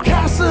 no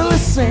castle of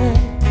sand.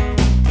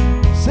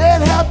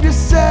 Said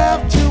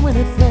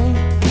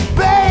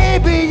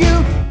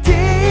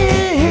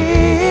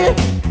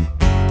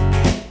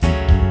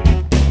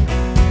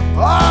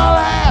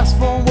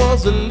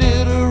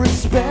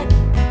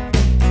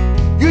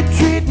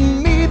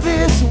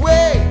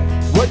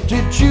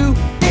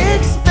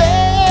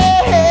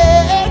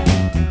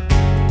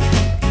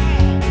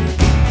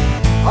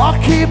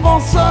on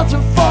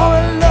searching for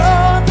a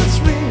love that's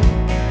real.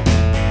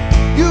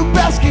 You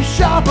best keep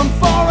shopping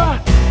for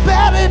a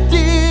better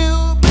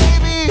deal,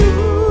 baby.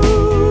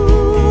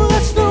 Ooh,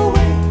 there's no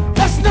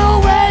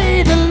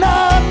way to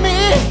love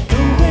me.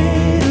 No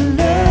way to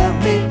love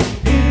me.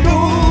 Ain't no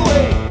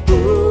way.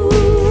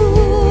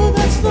 Ooh,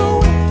 there's no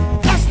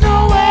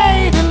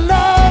way to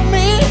love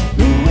me.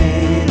 No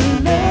way to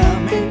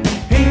love me.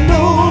 Ain't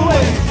no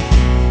way.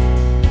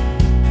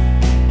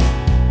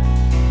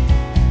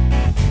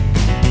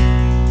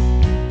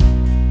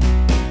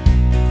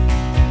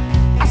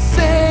 I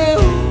say,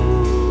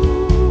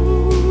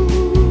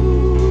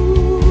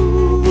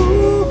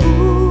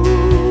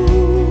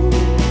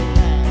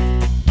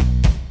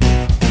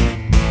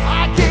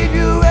 I gave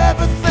you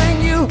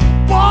everything you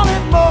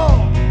wanted more.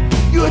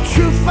 You're a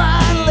true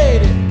fine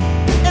lady,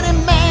 any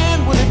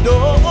man would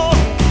adore.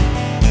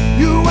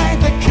 You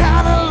ain't the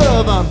kind of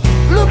love I'm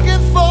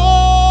looking for.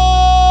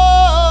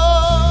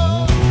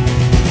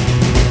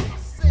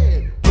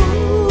 Said,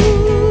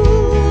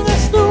 ooh,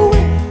 there's no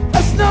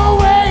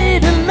way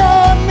to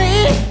love me.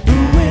 No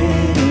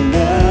way to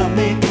love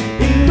me.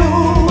 Ain't no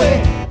way.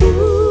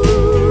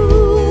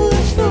 Ooh,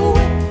 there's no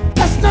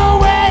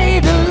way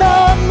to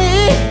love me.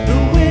 No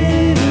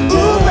way to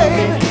love me.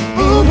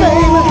 Ooh,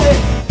 baby.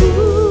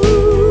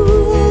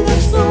 Ooh,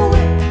 there's no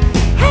way.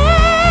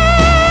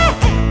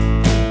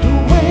 No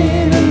way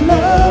to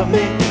love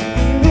me.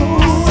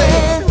 I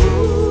said,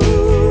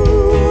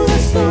 ooh,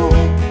 there's no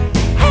way.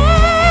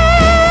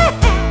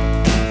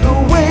 No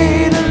way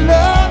to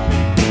love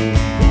me.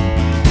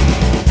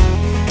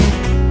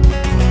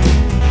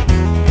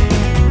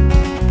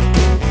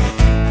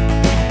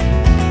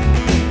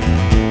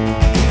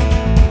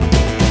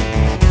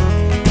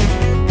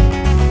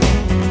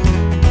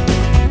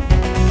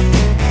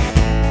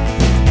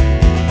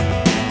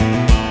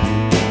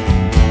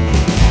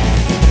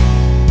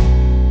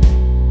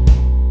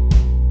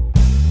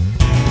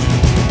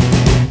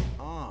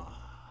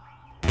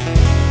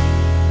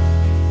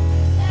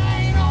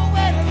 Ain't no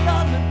way to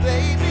love me,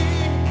 baby.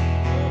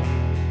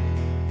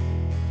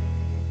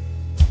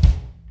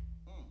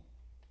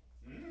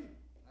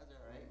 That's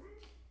all right.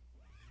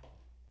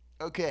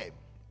 Okay.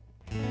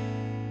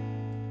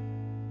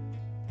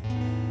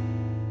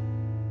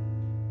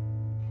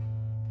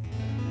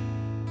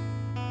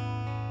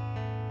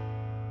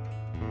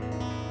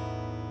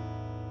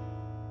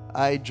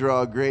 I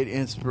draw great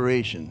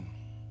inspiration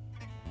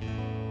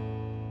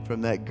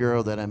from that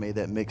girl that I made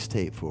that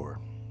mixtape for.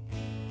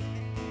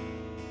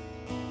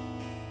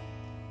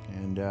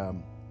 And I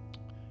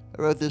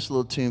wrote this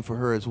little tune for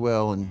her as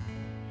well. And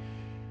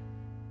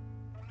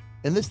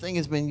this thing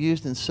has been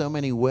used in so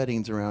many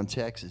weddings around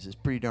Texas. It's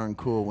pretty darn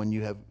cool when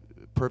you have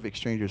perfect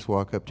strangers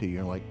walk up to you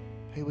and are like,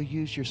 hey, we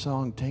used your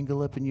song,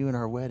 Tangle Up in You, in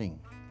our wedding.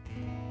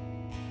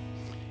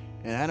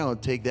 And I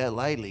don't take that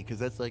lightly, because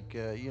that's like,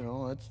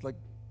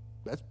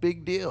 that's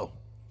big deal.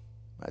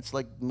 That's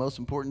like the most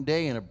important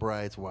day in a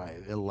bride's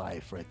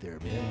life right there,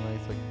 man.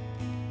 It's like...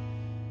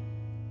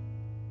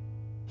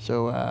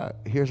 So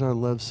here's our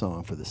love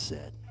song for the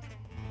set.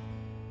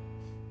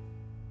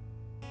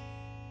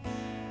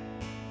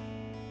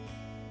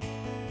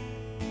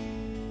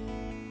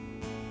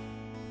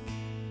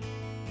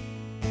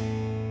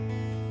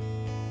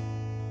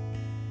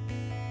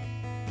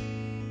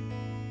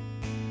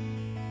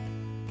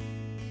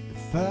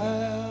 If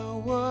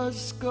I was a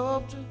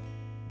sculptor,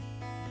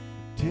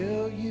 I'd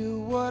tell you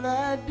what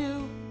I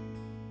do.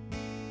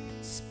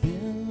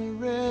 Spend the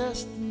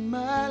rest of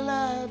my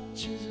life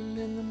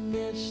chiseling the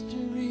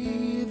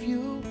mystery of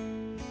you.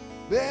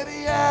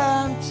 Baby,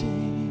 I'm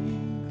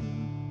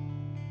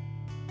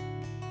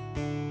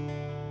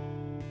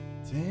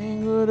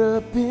tangled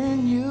up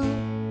in you.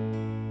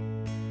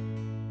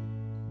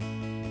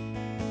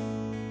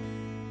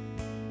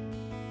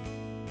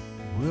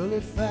 Well,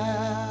 if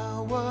I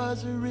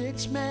was a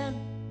rich man,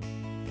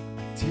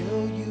 I'd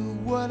tell you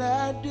what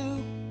I'd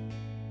do.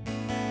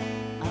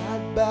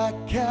 I'd buy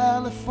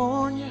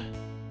California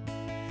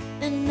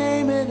and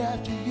name it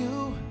after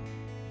you.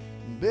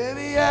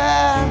 Baby,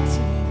 I'm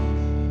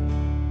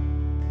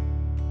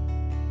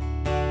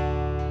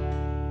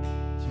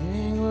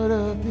tangled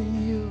up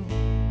in you.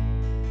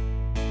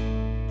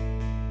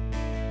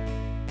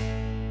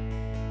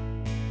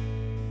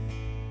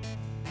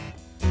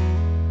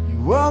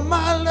 You are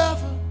my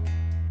lover,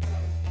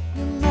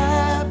 you're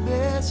my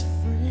best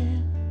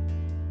friend.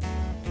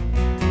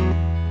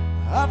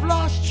 I've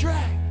lost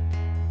track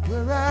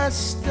where I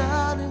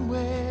start and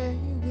where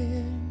you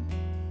end.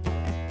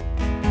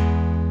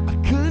 I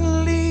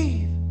couldn't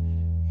leave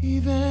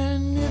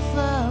even if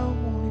I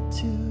wanted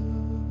to.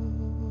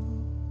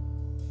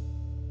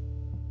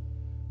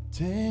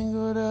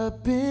 Tangled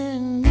up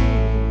in you.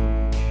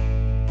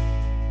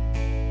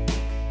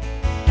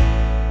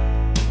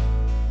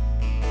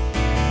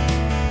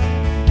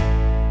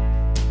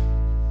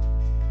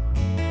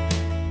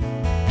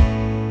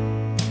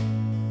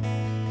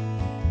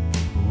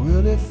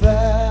 Well, if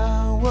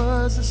I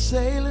was a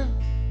sailor,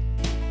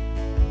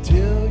 I'd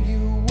tell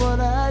you what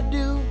I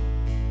do.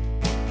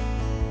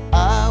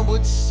 I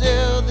would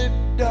sail the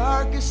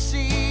darkest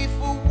sea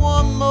for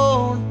one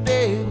more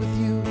day with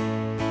you.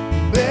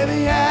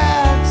 Baby,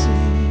 I'm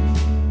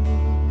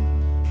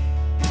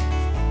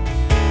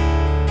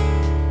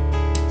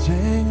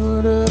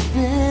tangled up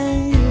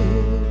in you.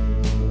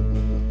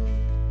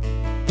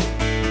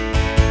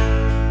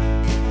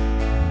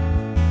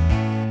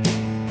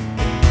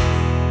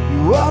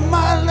 You are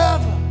my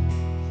lover,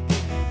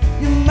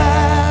 you're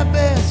my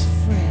best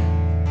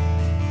friend,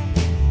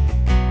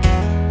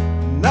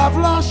 and I've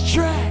lost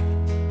track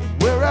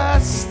where I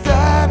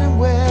start and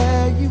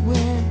where you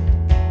end.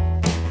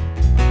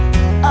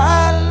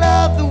 I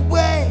love the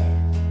way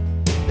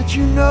that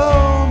you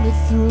know me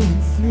through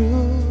and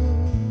through.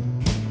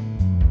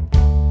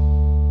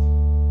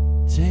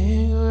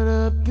 Tangled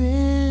up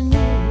in you.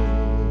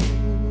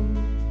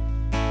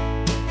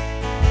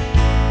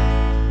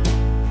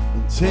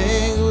 I'm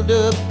tangled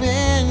up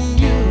in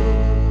you.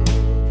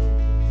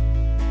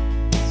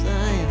 Yes, I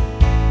am.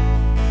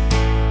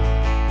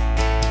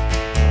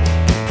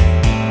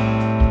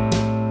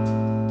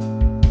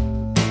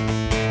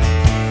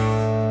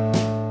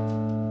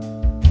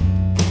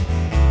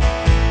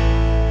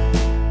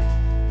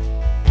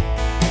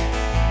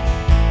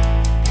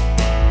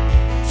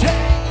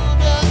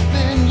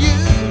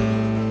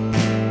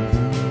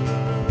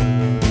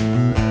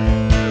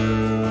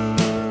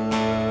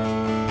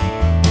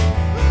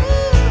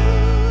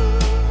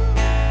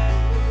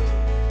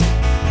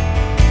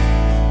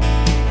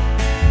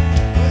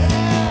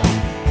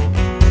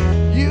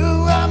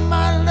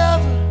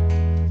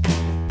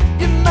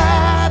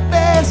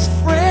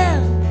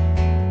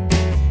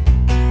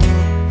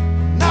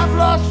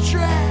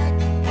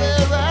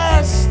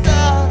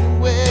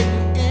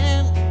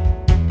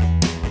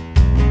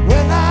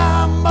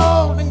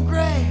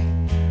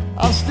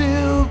 I'll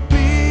still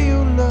be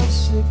your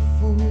lovesick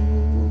fool.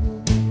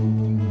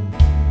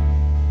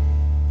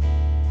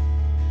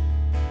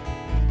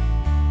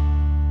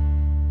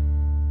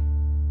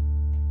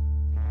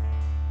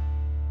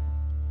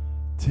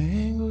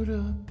 Tangled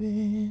up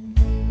in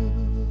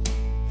you.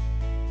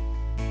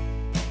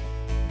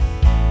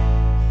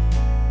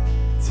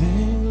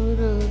 Tangled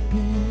up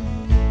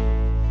in you.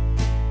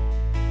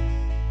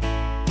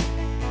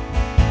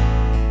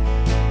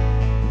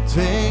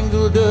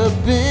 Tangled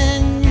up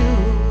in you.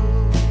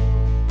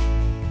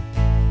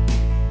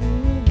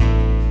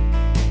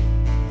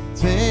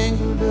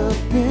 Tangled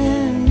up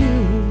in you.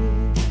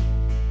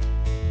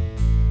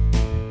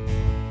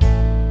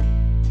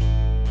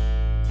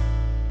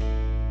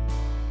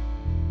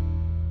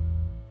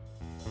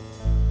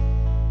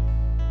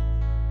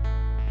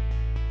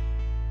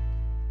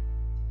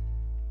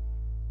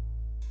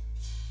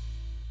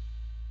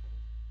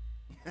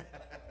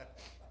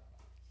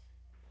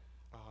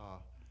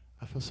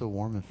 I feel so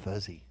warm and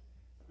fuzzy.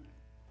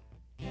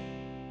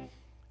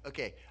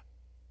 Okay.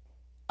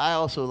 I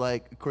also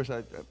like, of course,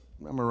 I'm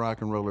a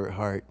rock and roller at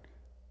heart,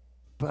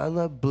 but I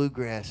love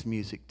bluegrass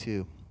music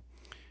too.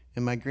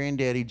 And my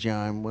granddaddy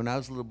John, when I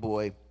was a little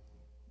boy,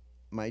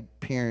 my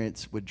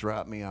parents would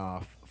drop me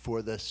off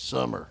for the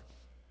summer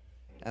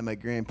at my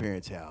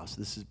grandparents' house.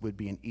 Would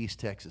be in East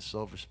Texas,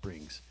 Sulphur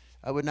Springs.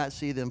 I would not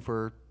see them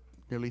for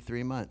nearly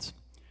 3 months.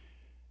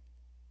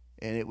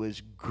 And it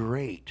was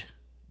great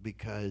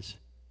because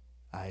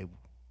I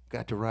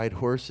got to ride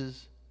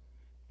horses,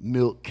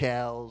 milk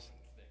cows,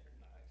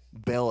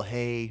 bale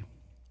hay,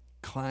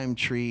 climb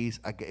trees.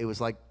 It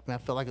was like, I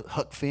felt like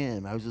Huck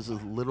Finn. I was just a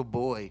little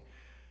boy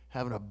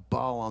having a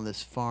ball on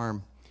this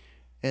farm.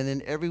 And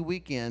then every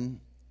weekend,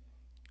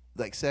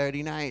 like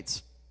Saturday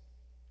nights,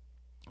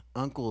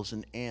 uncles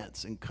and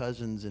aunts and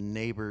cousins and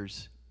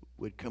neighbors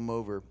would come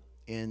over,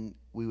 and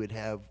we would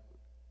have,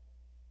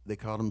 they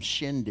called them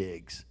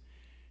shindigs,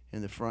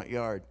 in the front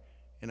yard.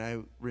 And I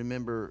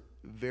remember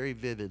very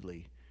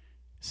vividly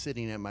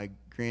sitting at my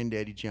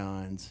granddaddy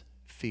John's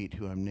feet,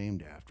 who I'm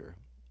named after,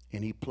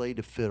 and he played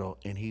the fiddle,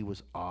 and he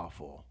was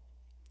awful,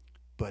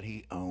 but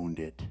he owned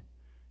it,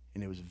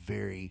 and it was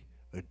very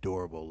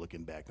adorable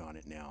looking back on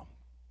it now.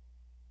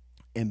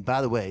 And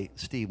by the way,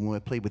 Steve, when I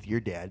played with your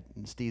dad,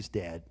 and Steve's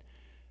dad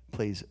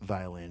plays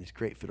violin, he's a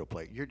great fiddle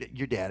player.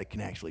 Your dad can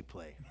actually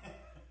play.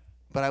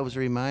 But I was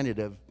reminded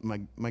of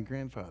my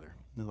grandfather.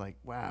 And like,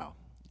 wow.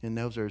 And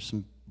those are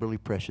some really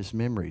precious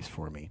memories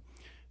for me,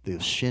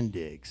 those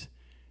shindigs.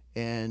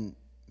 And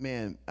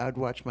man, I'd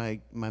watch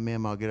my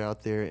mamaw get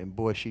out there, and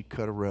boy, she'd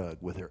cut a rug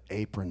with her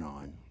apron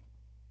on.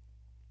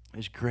 It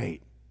was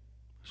great.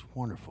 It was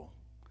wonderful.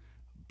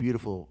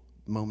 Beautiful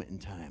moment in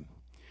time.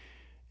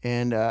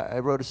 And I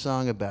wrote a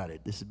song about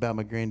it. This is about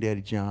my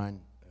granddaddy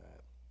John.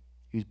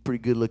 He was a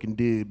pretty good-looking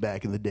dude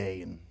back in the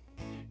day, and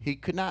he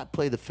could not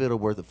play the fiddle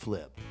worth a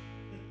flip.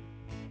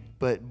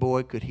 But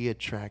boy, could he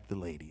attract the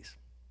ladies.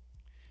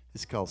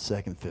 It's called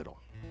Second Fiddle.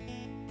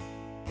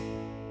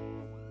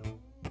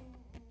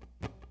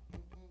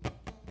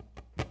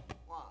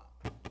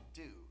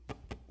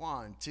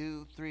 1,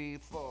 2, 3,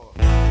 4.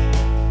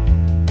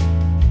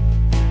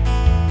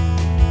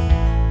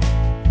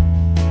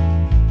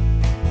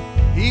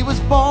 He was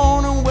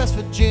born in West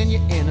Virginia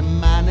in a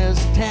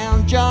miner's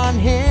town. John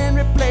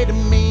Henry played the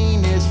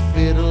meanest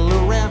fiddle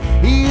around.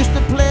 He used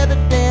to play the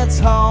dance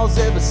halls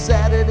every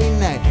Saturday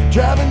night,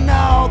 driving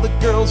all the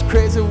girls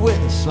crazy with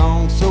a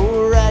song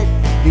so right.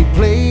 He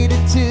played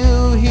it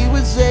till he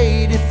was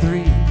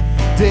 83.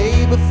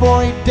 Day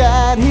before he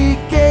died, he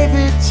gave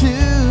it to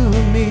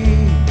me.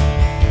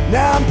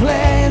 Now I'm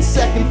playing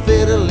second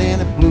fiddle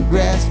in a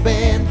bluegrass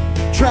band,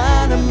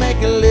 trying to make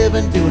a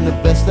living, doing the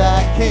best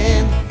I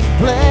can.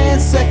 Playing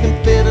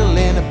second fiddle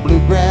in a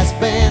bluegrass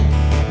band.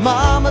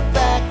 Mama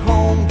back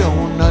home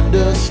don't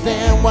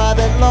understand why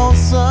that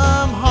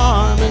lonesome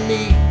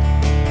harmony,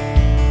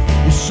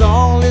 your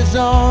song lives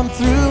on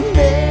through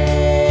me.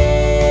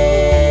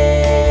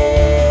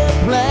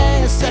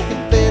 Playing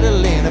second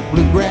fiddle in a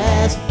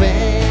bluegrass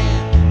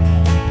band.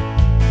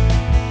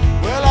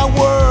 Well, I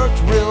worked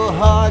real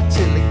hard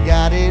till I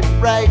got it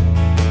right,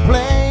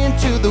 playing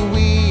to the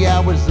wee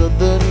hours of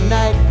the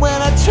night. When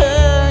I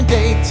turned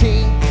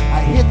 18,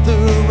 I hit the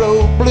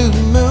road. Blue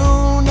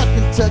Moon,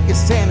 Kentucky,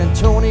 San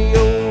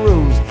Antonio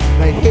Rose.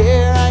 Right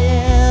here I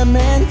am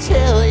and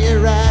tell you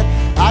right,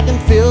 I can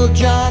feel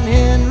John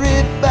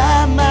Henry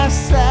by my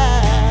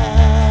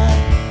side.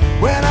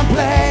 When I'm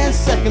playing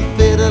second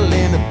fiddle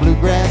in a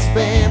bluegrass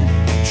band,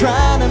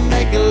 trying to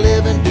make a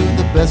living, doing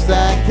the best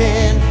I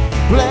can.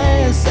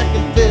 Playing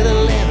second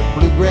fiddle in a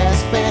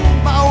bluegrass band.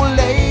 My old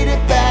lady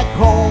back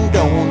home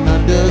don't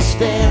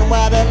understand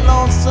why that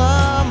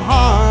lonesome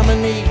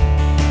harmony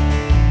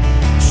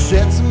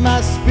sets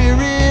my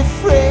spirit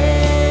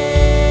free.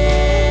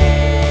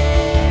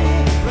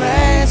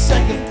 Playing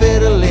second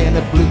fiddle in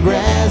a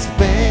bluegrass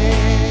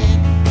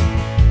band.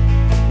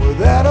 Well,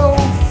 that old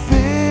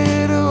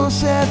fiddle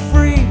set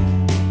free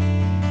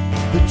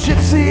the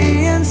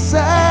gypsy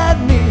inside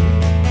me.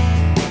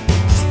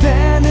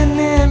 Standing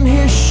in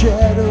his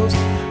shadows,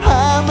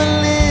 I'm a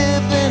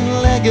living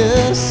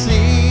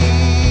legacy.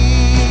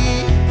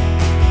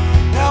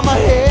 Now my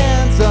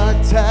hands are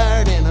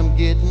tired and I'm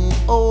getting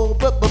old,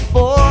 but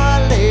before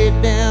I lay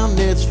down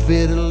this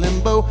fiddle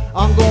and bow,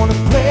 I'm gonna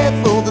play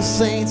for the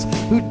saints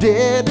who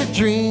dared to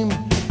dream,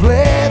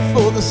 play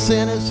for the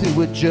sinners who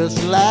were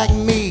just like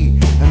me.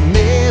 And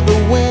maybe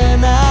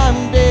when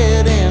I'm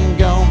dead and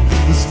gone,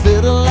 this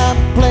fiddle I'm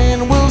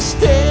playing will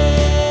still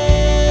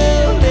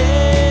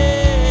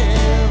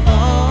live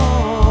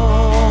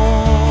on.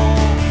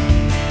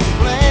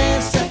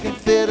 Playing second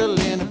fiddle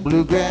in a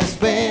bluegrass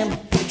band,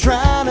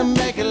 trying to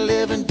make a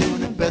living,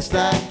 doing the best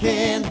I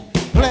can.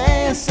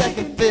 Playing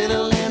second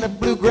fiddle in a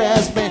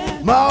bluegrass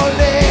band. My old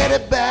lady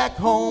back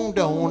home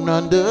don't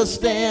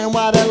understand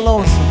why that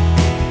lonesome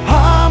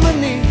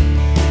harmony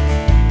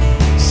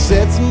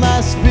sets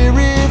my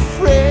spirit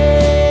free.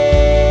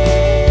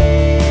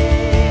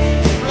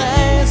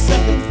 Playing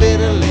second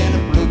fiddle in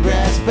a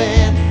bluegrass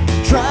band,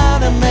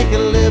 trying to make a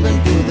living,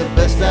 do the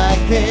best I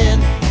can.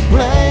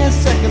 Playing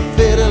second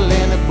fiddle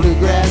in a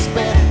bluegrass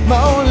band.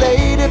 My old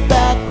lady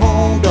back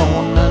home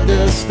don't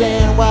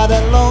understand why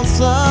that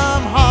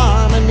lonesome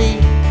harmony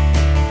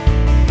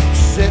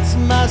sets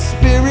my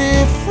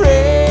spirit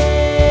free.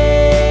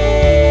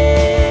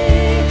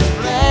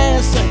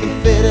 Playing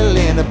second fiddle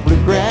in a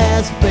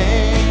bluegrass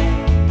band,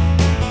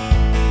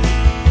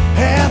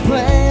 and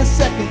playing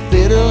second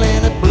fiddle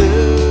in a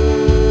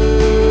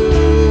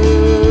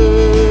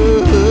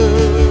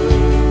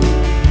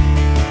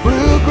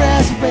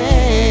bluegrass band.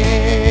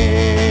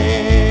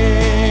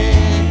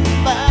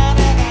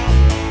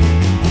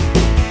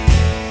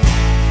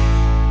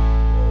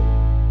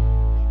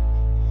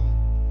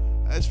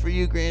 That's for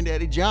you,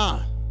 Granddaddy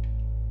John.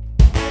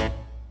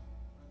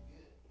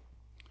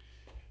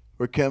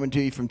 We're coming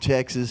to you from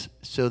Texas,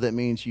 so that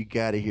means you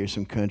got to hear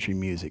some country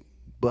music.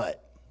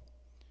 But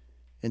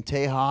in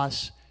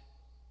Tejas,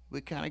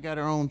 we kind of got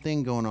our own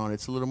thing going on.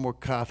 It's a little more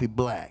coffee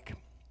black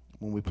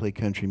when we play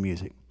country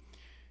music.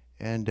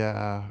 And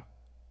the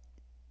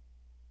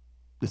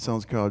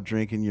song's called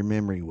Drinking Your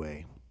Memory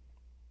Away.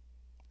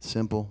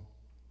 Simple,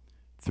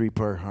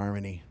 3-part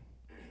harmony.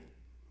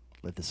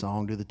 Let the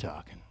song do the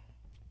talking.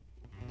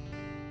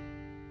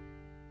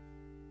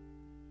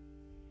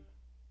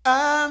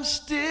 I'm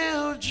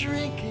still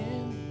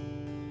drinking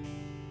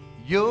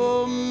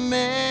your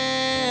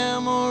memory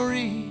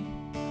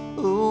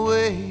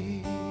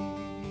away.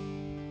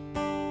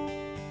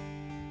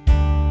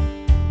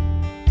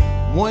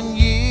 1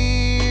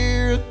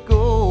 year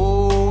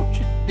ago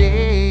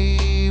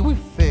today we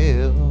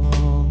fell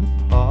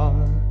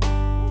apart.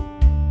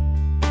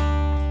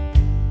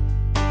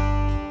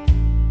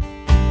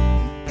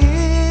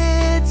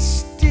 It's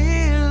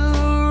still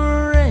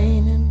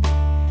raining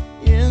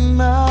in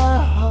my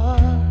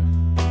heart.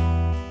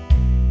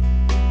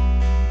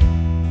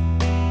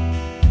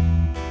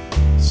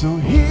 So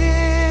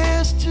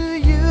here's to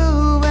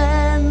you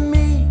and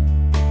me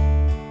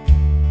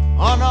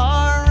on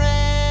our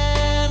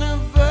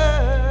anniversary.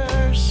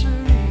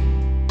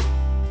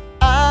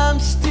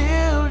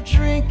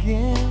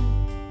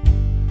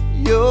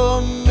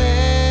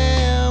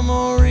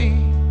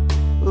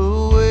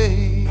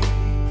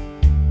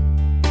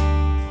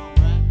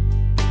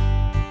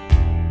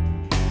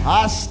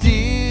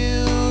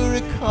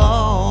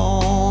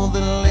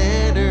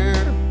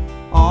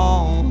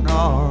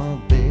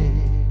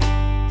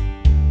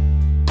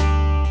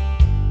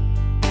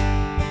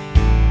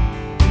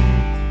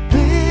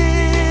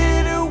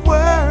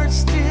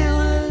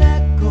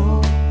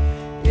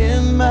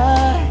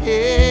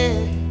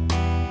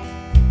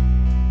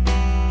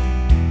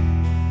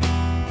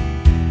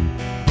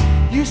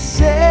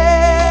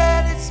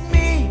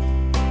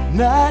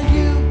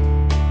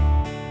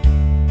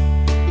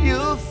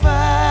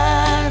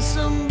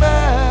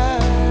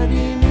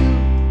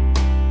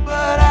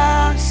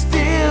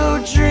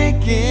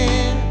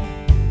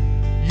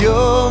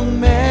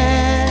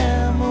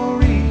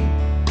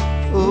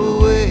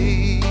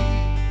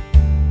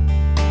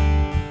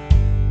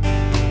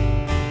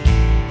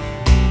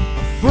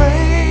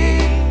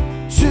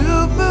 afraid to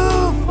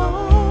move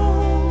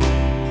on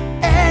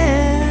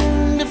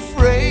and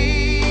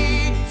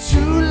afraid to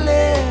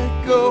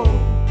let go.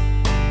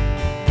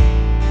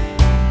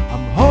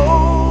 I'm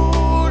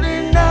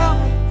holding out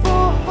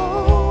for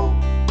hope,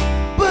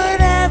 but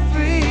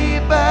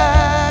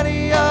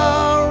everybody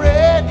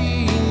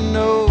already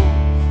knows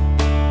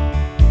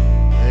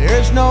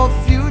there's no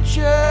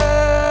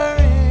future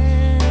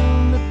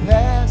in the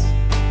past.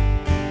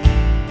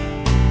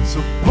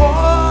 So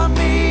pour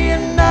me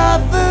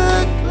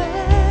another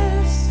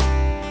glass.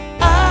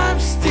 I'm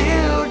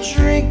still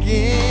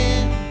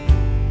drinking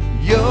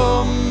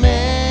your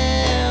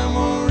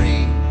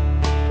memory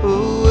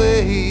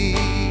away.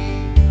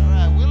 All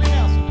right, Willie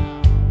Nelson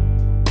now.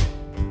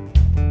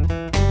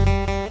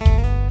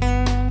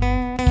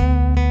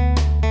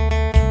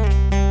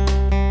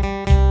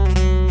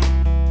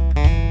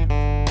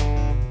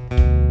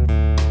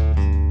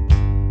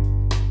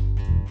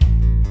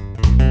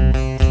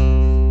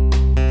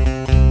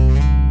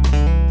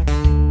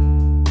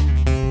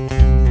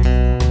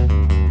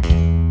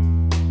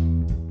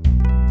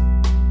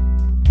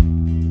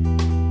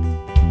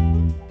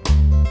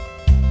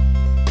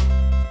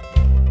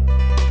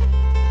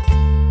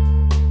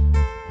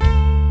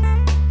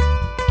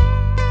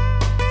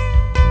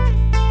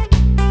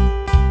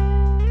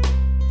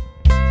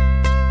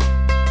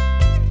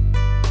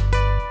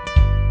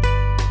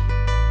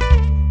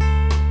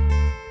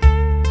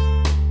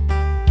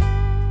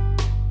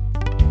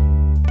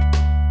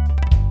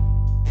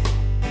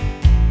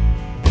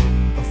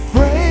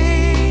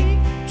 Afraid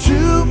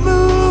to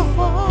move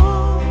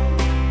on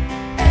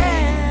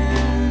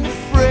and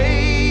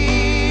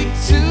afraid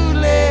to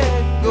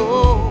let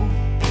go.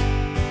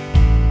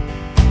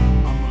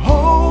 I'm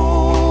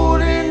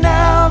holding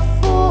out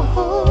for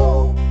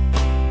hope,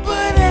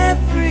 but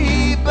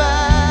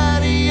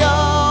everybody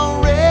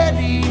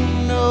already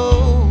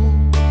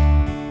knows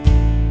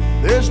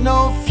there's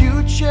no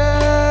future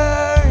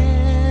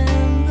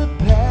in the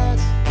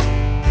past.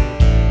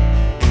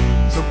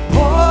 So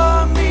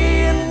pour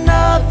me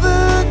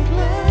another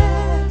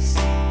glass.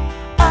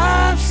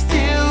 I'm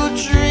still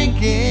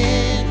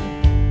drinking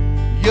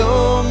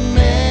your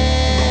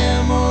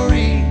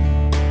memory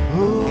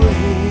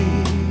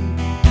away.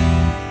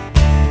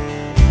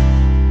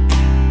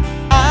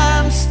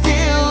 I'm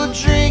still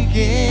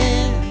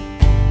drinking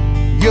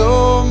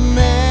your memory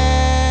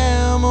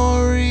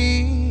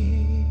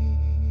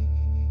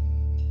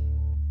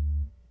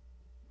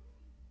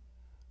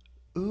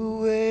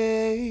away.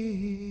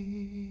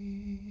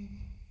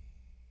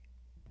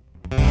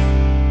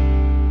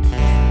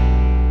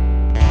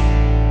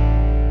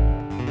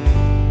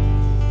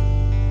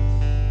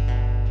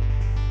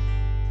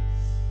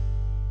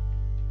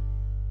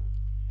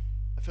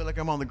 I feel like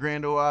I'm on the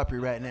Grand Ole Opry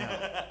right now.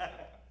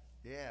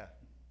 Yeah,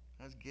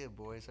 that's good,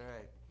 boys. All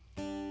right.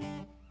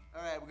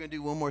 All right, we're going to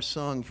do one more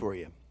song for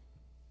you.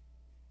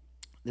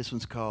 This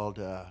one's called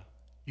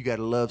You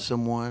Gotta Love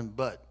Someone.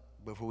 But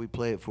before we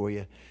play it for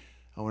you,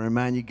 I want to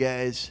remind you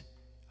guys,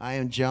 I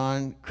am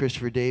John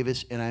Christopher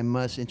Davis, and I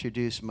must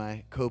introduce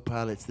my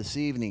co-pilots this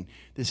evening.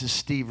 This is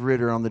Steve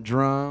Ritter on the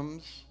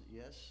drums.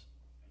 Yes.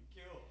 Thank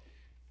you.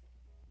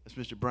 That's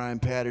Mr. Brian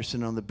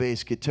Patterson on the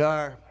bass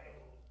guitar.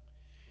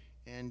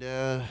 And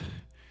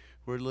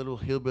we're a little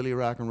hillbilly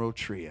rock and roll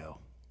trio.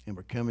 And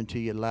we're coming to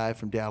you live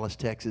from Dallas,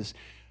 Texas.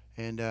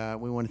 And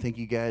we want to thank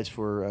you guys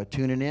for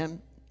tuning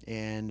in.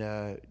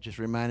 And just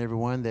remind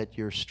everyone that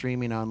you're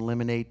streaming on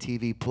Lemonade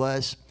TV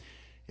Plus.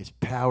 It's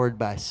powered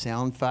by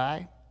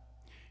Soundfy.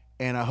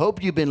 And I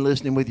hope you've been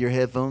listening with your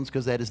headphones,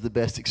 because that is the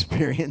best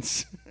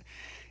experience.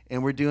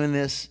 And we're doing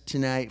this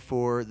tonight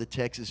for the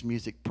Texas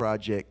Music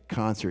Project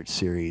concert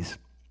series.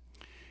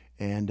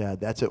 And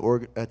that's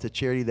a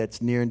charity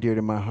that's near and dear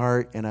to my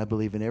heart, and I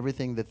believe in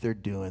everything that they're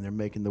doing. They're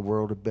making the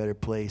world a better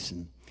place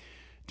and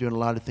doing a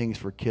lot of things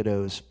for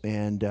kiddos.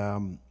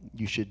 And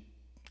you should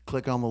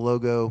click on the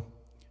logo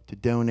to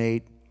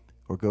donate,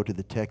 or go to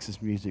the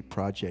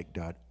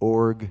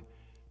texasmusicproject.org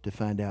to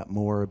find out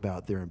more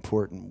about their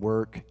important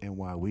work and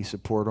why we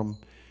support them.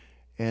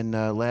 And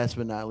last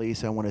but not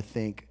least, I want to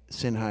thank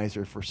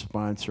Sennheiser for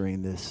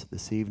sponsoring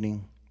this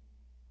evening.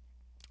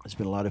 It's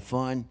been a lot of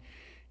fun,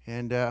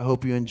 and I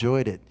hope you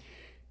enjoyed it.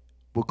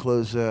 We'll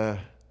close the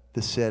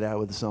set out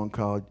with a song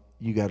called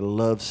You Gotta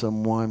Love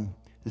Someone.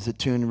 This is a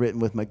tune written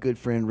with my good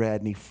friend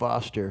Radney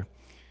Foster,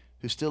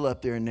 who's still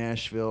up there in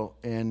Nashville.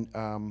 And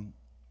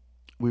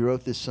we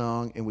wrote this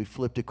song, and we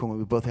flipped a coin.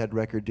 We both had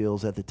record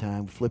deals at the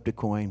time. We flipped a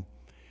coin,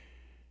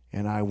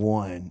 and I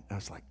won. I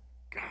was like,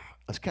 God,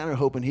 I was kind of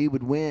hoping he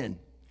would win,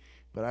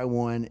 but I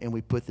won, and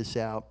we put this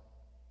out,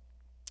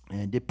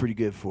 and it did pretty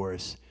good for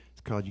us.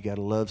 It's called You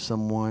Gotta Love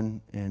Someone,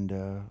 and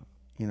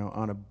you know,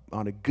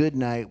 on a good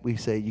night, we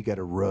say you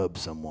gotta rub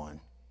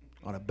someone.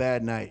 On a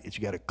bad night, it's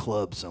you gotta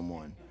club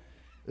someone.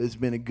 It's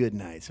been a good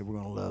night, so we're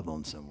gonna love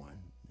on someone.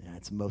 Yeah,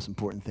 that's the most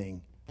important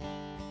thing.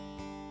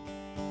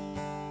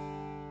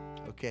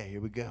 Okay,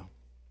 here we go.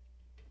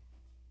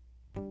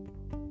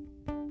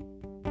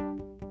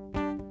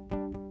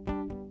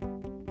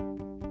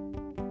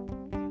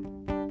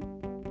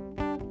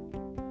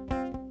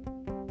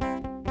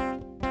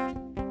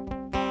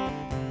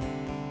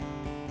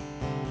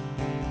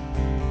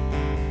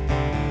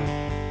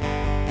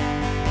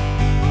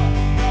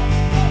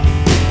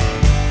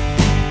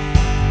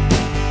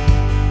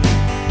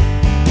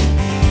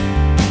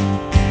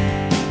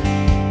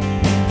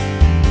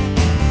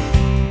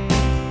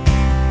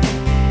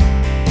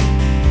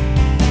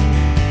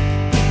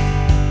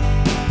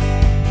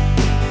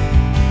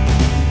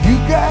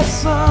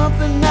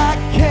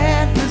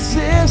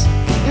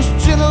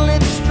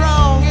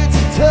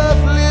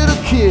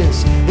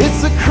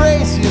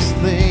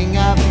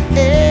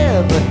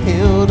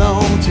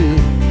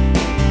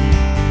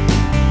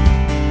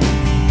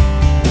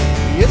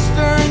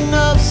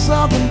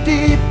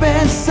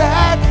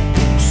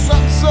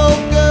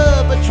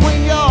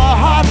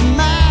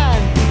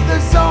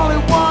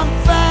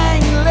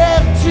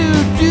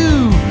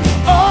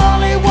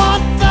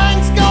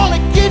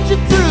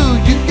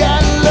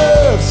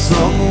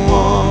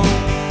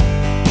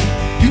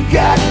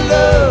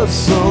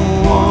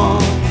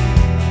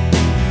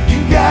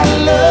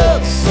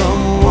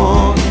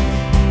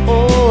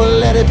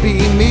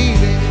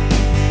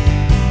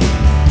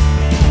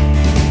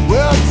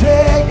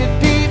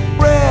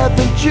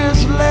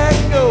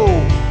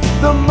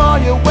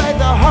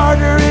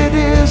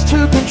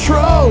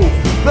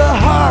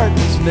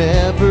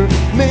 never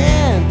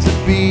meant to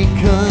be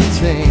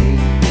contained.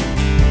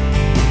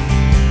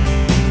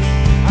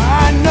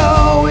 I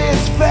know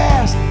it's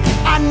fast,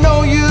 I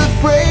know you're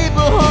afraid,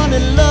 but honey,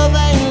 love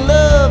ain't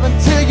love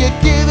until you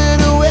give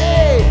it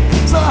away.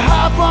 So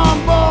hop on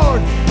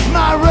board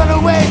my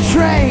runaway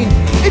train.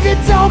 If you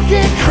don't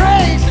get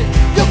crazy,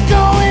 you'll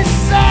go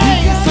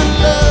insane. You used to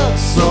love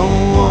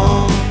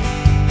someone,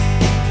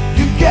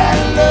 you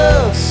gotta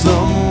love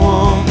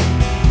someone,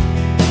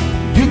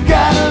 you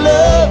gotta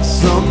love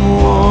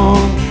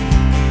someone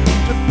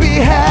to be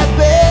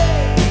happy.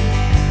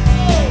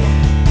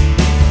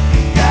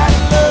 You gotta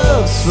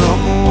love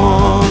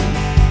someone,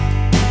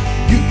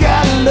 you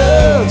gotta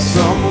love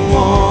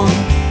someone,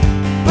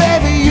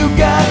 baby, you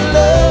gotta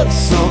love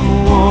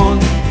someone.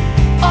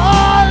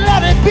 Oh,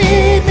 let it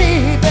be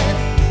me, baby.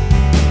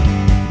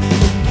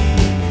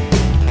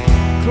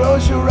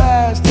 Close your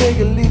eyes, take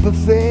a leap of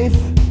faith.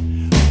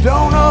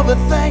 Don't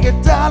overthink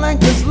it, darling,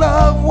 'cause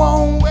love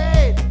won't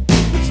wait.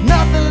 There's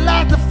nothing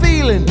like the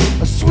feeling,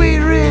 a sweet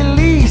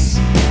release.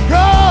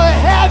 Go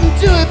ahead and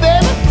do it,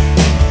 baby.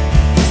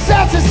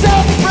 Set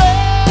yourself free.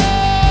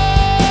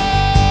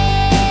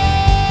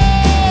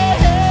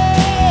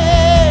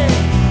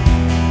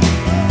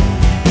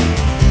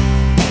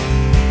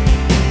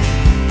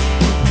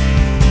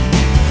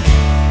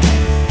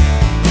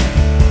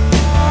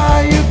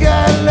 You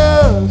gotta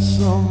love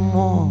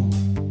someone,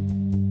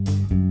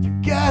 you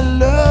gotta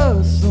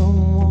love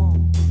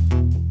someone,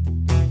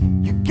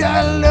 you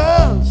gotta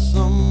love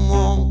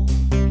someone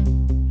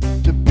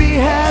to be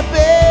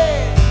happy.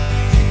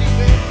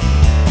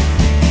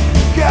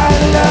 You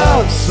gotta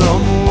love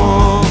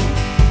someone,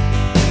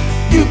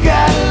 you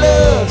gotta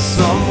love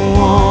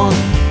someone,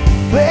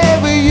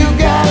 baby, you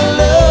gotta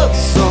love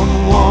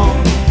someone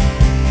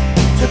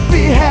to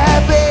be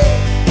happy.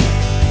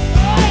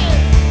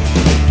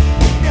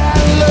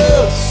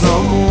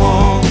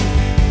 Someone,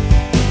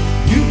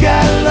 you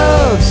gotta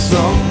love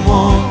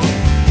someone,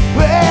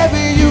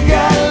 baby, you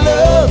gotta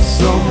love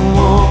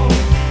someone.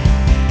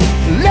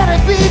 Let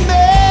it be me.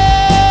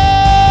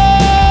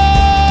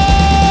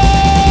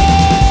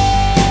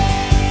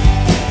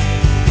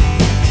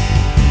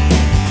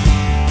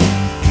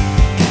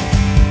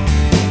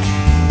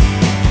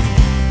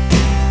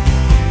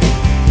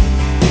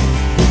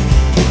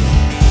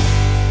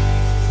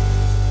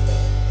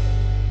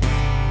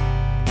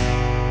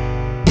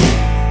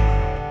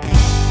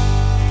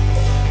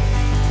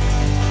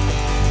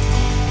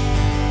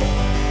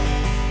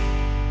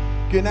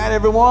 Good night,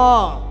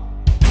 everyone.